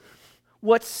knows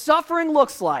what suffering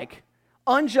looks like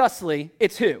unjustly,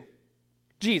 it's who?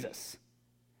 Jesus.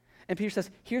 And Peter says,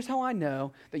 here's how I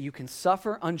know that you can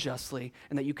suffer unjustly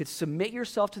and that you could submit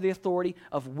yourself to the authority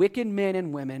of wicked men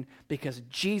and women because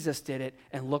Jesus did it,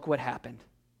 and look what happened.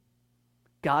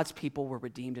 God's people were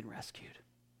redeemed and rescued.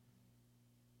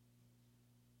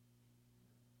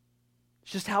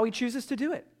 It's just how he chooses to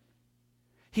do it.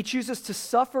 He chooses to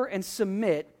suffer and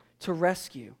submit to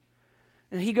rescue.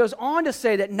 And he goes on to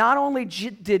say that not only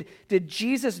did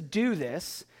Jesus do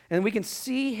this, and we can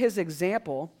see his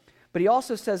example, but he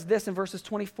also says this in verses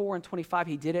 24 and 25,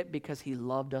 he did it because he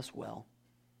loved us well.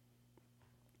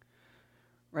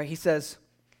 right? He says,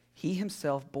 he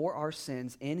himself bore our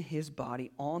sins in his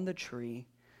body on the tree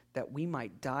that we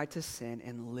might die to sin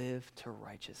and live to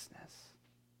righteousness.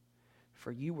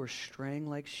 For you were straying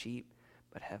like sheep,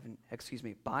 but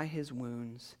by his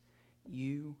wounds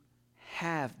you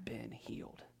have been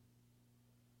healed.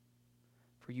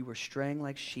 For you were straying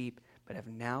like sheep, but have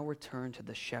now returned to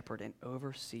the shepherd and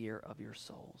overseer of your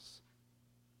souls.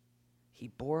 He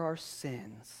bore our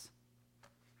sins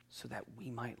so that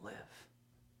we might live.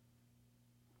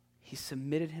 He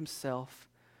submitted himself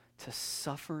to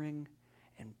suffering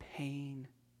and pain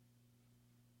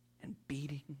and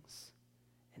beatings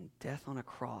and death on a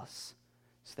cross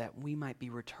so that we might be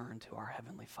returned to our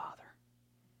Heavenly Father.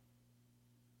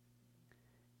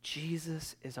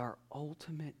 Jesus is our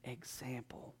ultimate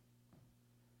example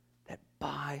that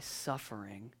by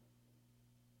suffering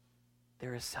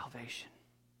there is salvation.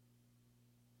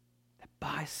 That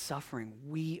by suffering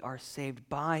we are saved.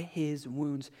 By his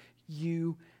wounds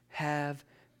you have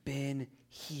been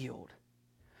healed.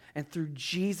 And through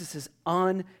Jesus'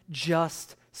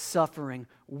 unjust suffering,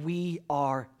 we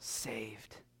are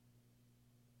saved.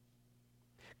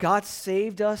 God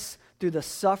saved us through the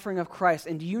suffering of Christ.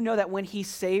 And do you know that when he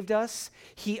saved us,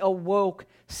 he awoke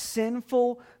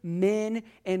sinful men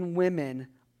and women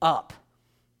up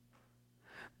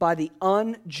by the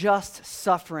unjust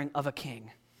suffering of a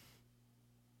king?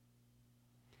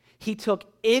 He took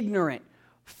ignorant,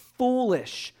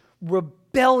 foolish,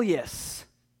 rebellious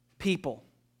people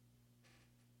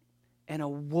and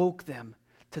awoke them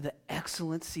to the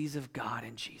excellencies of God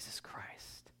in Jesus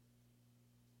Christ.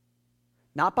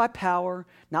 Not by power,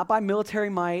 not by military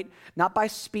might, not by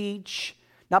speech,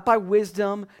 not by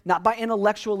wisdom, not by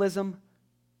intellectualism,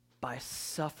 by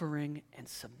suffering and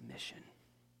submission.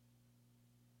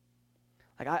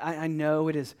 Like I know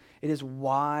it is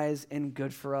wise and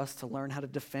good for us to learn how to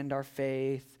defend our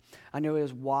faith. I know it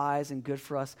is wise and good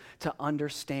for us to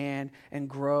understand and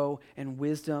grow in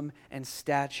wisdom and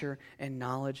stature and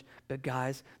knowledge. But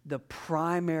guys, the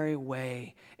primary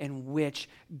way in which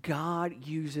God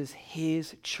uses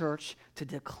his church to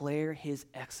declare his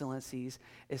excellencies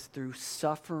is through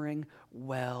suffering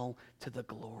well to the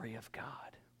glory of God.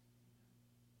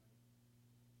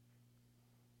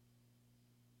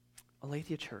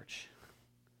 Aletheia Church,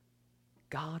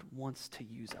 God wants to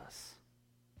use us.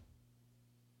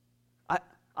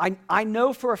 I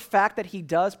know for a fact that he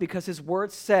does because his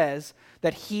word says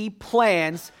that he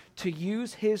plans to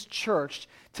use his church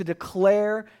to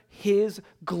declare his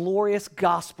glorious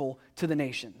gospel to the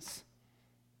nations.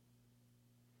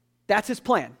 That's his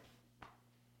plan.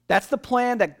 That's the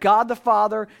plan that God the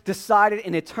Father decided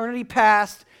in eternity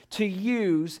past to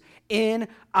use in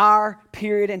our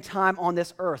period and time on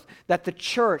this earth. That the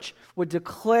church would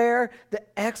declare the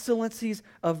excellencies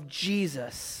of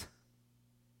Jesus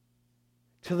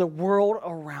to the world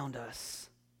around us.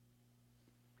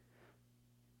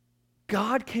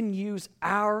 God can use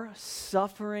our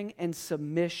suffering and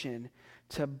submission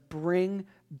to bring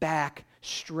back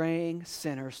straying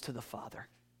sinners to the Father.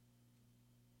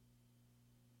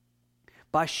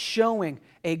 By showing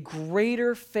a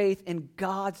greater faith in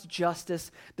God's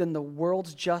justice than the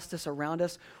world's justice around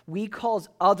us, we cause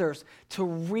others to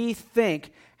rethink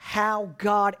how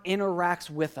God interacts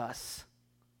with us.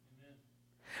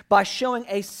 By showing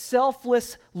a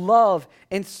selfless love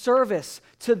and service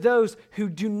to those who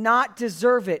do not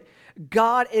deserve it,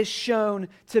 God is shown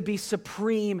to be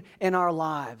supreme in our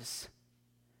lives.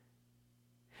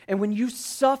 And when you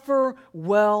suffer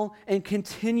well and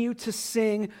continue to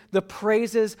sing the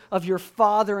praises of your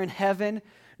Father in heaven,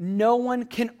 no one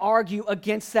can argue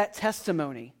against that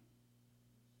testimony.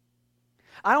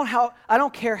 I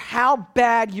don't care how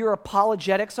bad your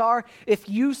apologetics are. If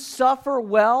you suffer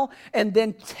well and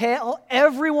then tell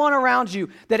everyone around you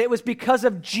that it was because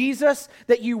of Jesus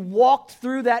that you walked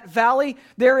through that valley,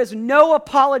 there is no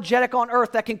apologetic on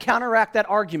earth that can counteract that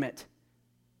argument.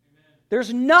 Amen.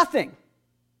 There's nothing.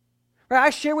 Right? I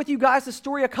shared with you guys the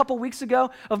story a couple weeks ago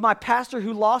of my pastor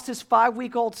who lost his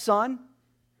 5-week-old son.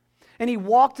 And he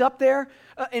walked up there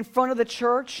in front of the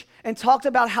church and talked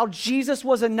about how Jesus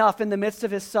was enough in the midst of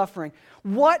his suffering.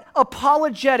 What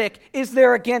apologetic is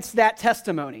there against that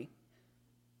testimony?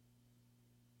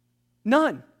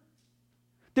 None.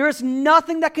 There is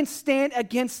nothing that can stand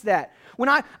against that. When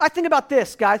I think about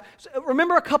this, guys,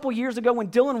 remember a couple years ago when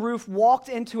Dylan Roof walked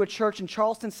into a church in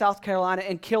Charleston, South Carolina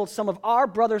and killed some of our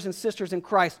brothers and sisters in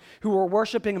Christ who were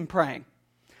worshiping and praying.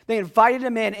 They invited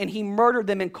him in and he murdered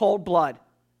them in cold blood.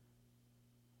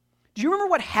 Do you remember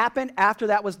what happened after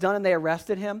that was done and they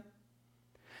arrested him?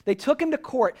 They took him to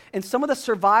court, and some of the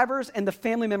survivors and the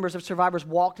family members of survivors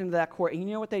walked into that court, and you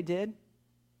know what they did?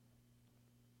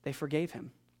 They forgave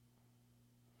him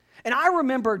And I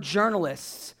remember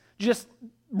journalists just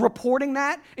reporting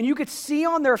that, and you could see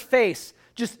on their face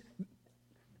just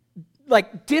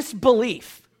like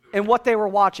disbelief in what they were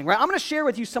watching, right? I'm going to share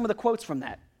with you some of the quotes from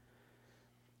that.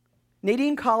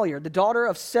 Nadine Collier, the daughter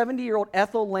of 70-year-old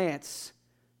Ethel Lance,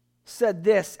 said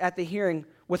this at the hearing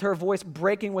with her voice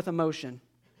breaking with emotion.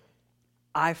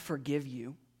 I forgive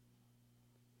you.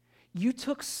 You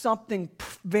took something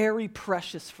very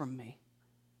precious from me.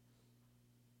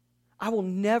 I will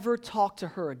never talk to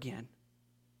her again.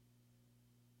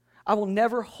 I will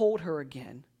never hold her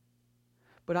again.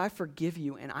 But I forgive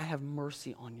you and I have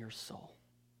mercy on your soul.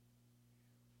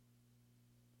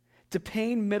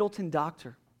 DePayne Middleton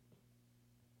Doctor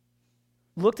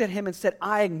looked at him and said,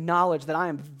 I acknowledge that I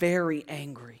am very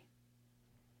angry.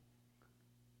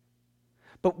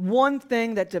 But one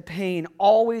thing that DePayne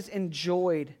always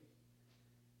enjoyed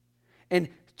and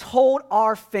told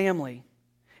our family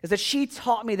is that she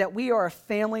taught me that we are a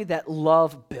family that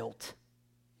love built.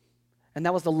 And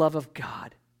that was the love of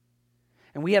God.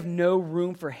 And we have no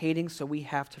room for hating, so we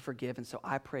have to forgive. And so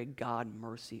I pray, God,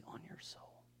 mercy on your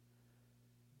soul.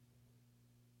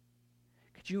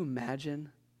 Could you imagine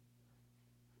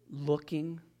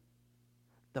looking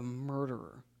the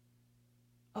murderer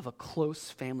of a close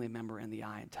family member in the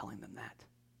eye and telling them that?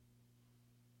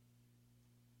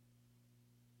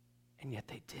 And yet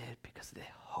they did because of the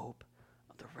hope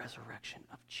of the resurrection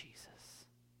of Jesus.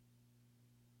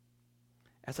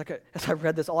 As I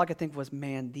read this, all I could think was,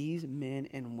 man, these men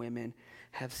and women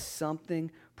have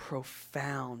something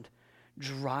profound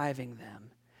driving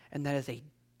them, and that is a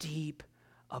deep,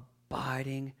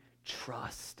 abiding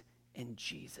trust in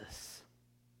Jesus.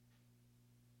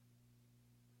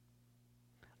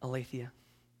 Alethea,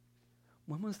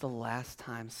 when was the last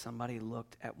time somebody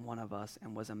looked at one of us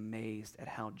and was amazed at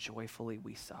how joyfully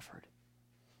we suffered?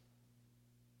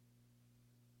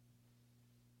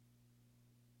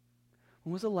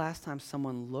 When was the last time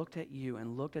someone looked at you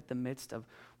and looked at the midst of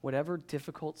whatever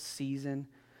difficult season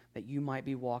that you might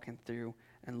be walking through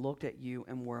and looked at you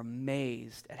and were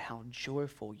amazed at how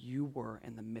joyful you were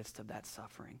in the midst of that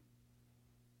suffering?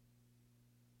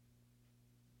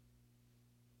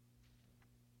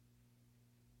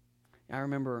 I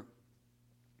remember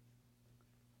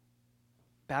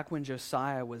back when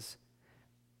Josiah was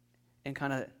in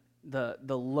kind of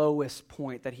the lowest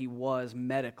point that he was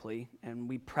medically, and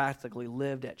we practically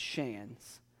lived at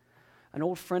Shands, an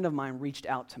old friend of mine reached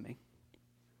out to me.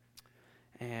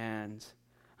 And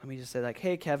he just said, like,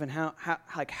 hey, Kevin,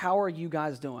 how are you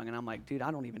guys doing? And I'm like, dude, I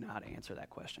don't even know how to answer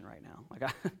that question right now.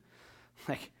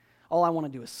 Like, all I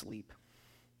want to do is sleep.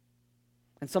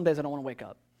 And some days I don't want to wake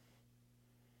up.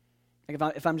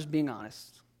 Like, if I'm just being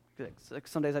honest, like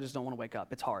some days I just don't want to wake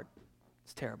up. It's hard.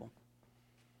 It's terrible.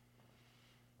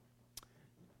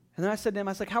 And then I said to him,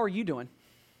 I was like, how are you doing?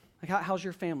 Like, how's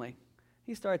your family?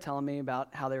 He started telling me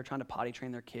about how they were trying to potty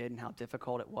train their kid and how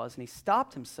difficult it was. And he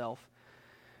stopped himself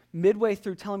midway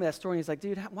through telling me that story. And he's like,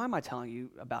 dude, why am I telling you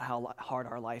about how hard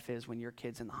our life is when your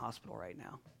kid's in the hospital right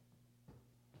now?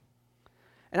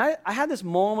 And I had this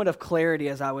moment of clarity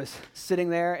as I was sitting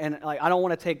there. And like, I don't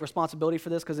want to take responsibility for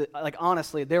this because, like,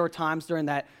 honestly, there were times during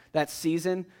that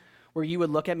season where you would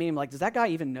look at me and be like, does that guy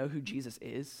even know who Jesus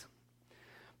is?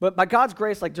 But by God's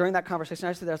grace, like during that conversation,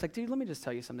 I stood there, I was like, dude, let me just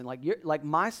tell you something. Like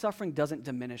my suffering doesn't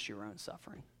diminish your own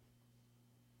suffering.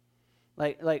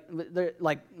 Like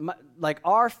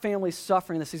our family's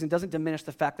suffering this season doesn't diminish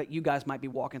the fact that you guys might be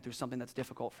walking through something that's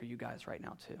difficult for you guys right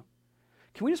now too.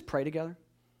 Can we just pray together?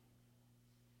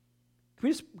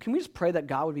 Can we just pray that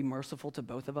God would be merciful to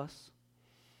both of us,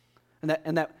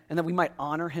 and that we might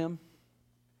honor Him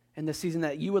in this season,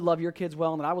 that you would love your kids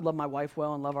well, and that I would love my wife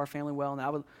well, and love our family well, and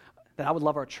that I would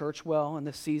love our church well in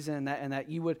this season, and that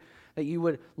you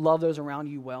would love those around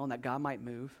you well, and that God might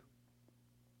move.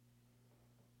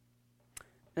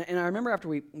 And I remember after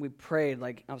we prayed,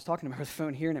 like, I was talking to him over the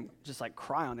phone, hearing him just like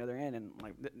cry on the other end, and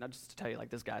like, not just to tell you,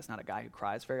 like, this guy's not a guy who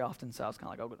cries very often, so I was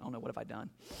kind of like, oh no, what have I done?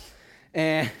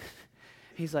 And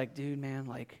he's like, dude, man,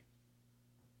 like,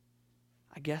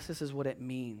 I guess this is what it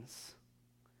means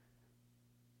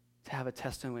to have a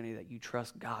testimony that you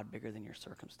trust God bigger than your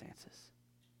circumstances.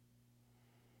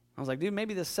 I was like, dude,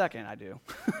 maybe this second I do.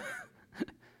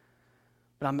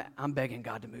 But I'm begging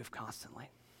God to move constantly.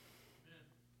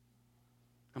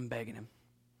 I'm begging Him.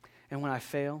 And when I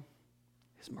fail,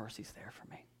 His mercy's there for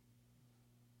me.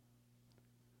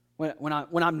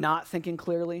 When I'm not thinking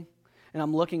clearly, and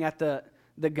I'm looking at the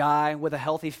guy with a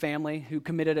healthy family who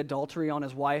committed adultery on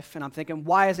his wife, and I'm thinking,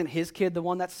 why isn't his kid the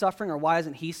one that's suffering, or why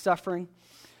isn't he suffering?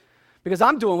 Because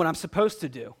I'm doing what I'm supposed to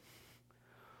do.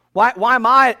 Why am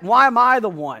I the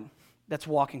one that's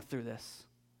walking through this?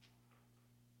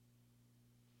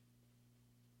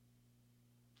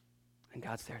 And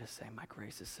God's there to say, my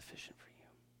grace is sufficient for you.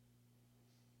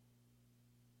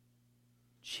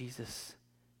 Jesus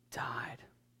died,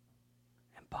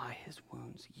 and by his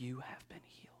wounds you have been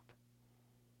healed.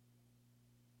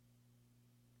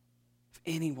 If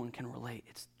anyone can relate,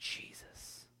 it's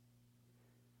Jesus.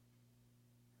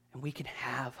 And we can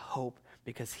have hope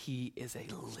because he is a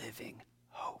living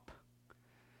hope.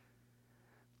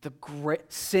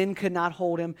 Sin could not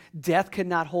hold him. Death could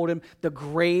not hold him. The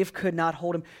grave could not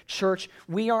hold him. Church,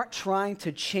 we aren't trying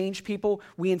to change people.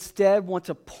 We instead want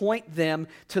to point them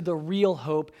to the real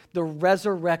hope, the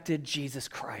resurrected Jesus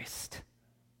Christ.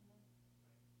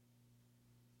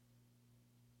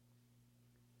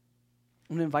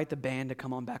 I'm going to invite the band to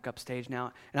come on back up stage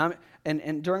now.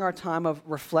 And during our time of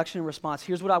reflection and response,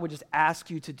 here's what I would just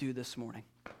ask you to do this morning.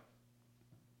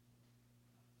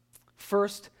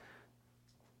 First,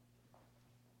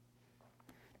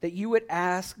 that you would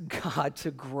ask God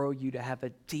to grow you to have a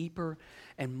deeper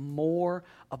and more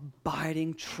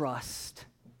abiding trust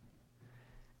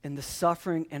in the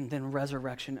suffering and then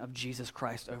resurrection of Jesus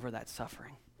Christ over that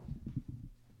suffering.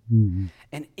 Mm-hmm.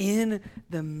 And in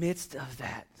the midst of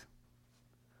that,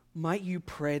 might you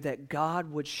pray that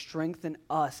God would strengthen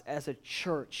us as a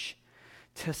church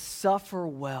to suffer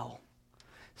well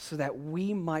so that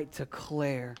we might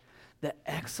declare the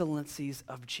excellencies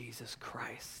of Jesus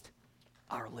Christ,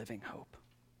 our living hope.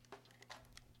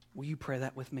 Will you pray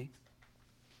that with me?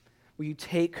 Will you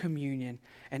take communion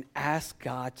and ask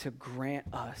God to grant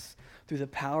us, through the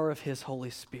power of his Holy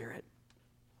Spirit,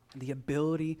 the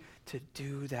ability to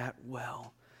do that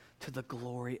well to the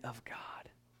glory of God?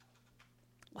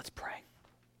 Let's pray.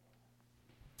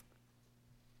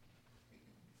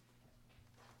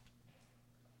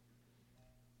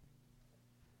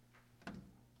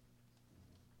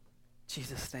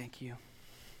 Jesus, thank you.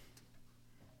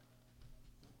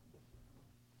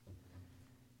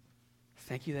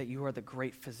 Thank you that you are the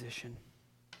great physician.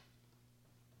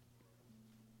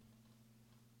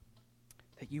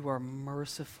 That you are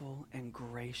merciful and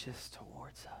gracious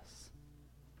towards us.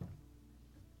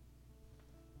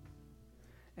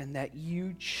 And that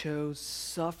you chose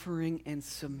suffering and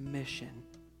submission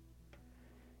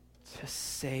to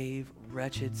save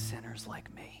wretched sinners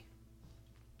like me.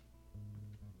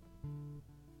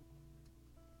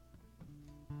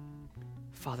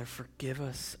 Father, forgive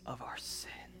us of our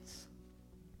sins.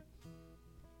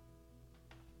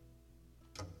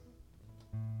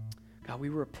 God, we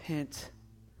repent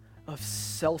of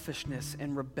selfishness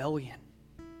and rebellion.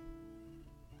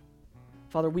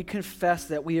 Father, we confess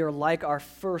that we are like our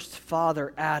first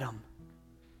father, Adam,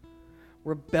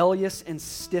 rebellious and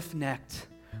stiff-necked,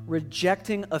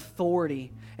 rejecting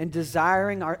authority and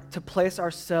desiring to place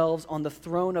ourselves on the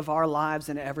throne of our lives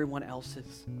and everyone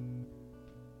else's.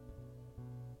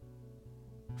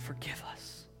 Forgive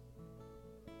us.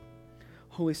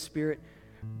 Holy Spirit,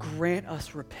 grant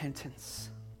us repentance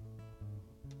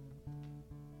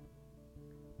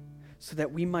so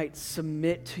that we might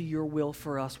submit to your will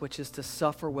for us, which is to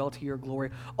suffer well to your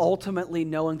glory, ultimately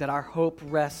knowing that our hope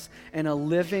rests in a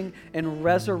living and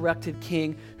resurrected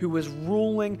King who is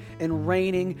ruling and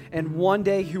reigning, and one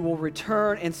day who will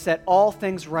return and set all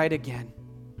things right again.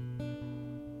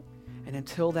 And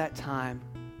until that time,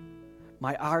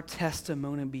 might our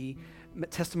testimony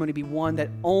be one that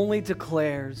only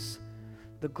declares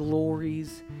the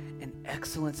glories and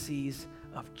excellencies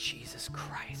of Jesus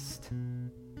Christ.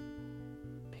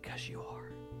 Because you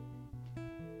are.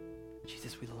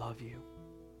 Jesus, we love you.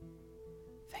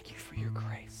 Thank you for your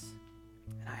grace.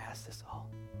 And I ask this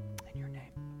all in your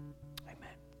name.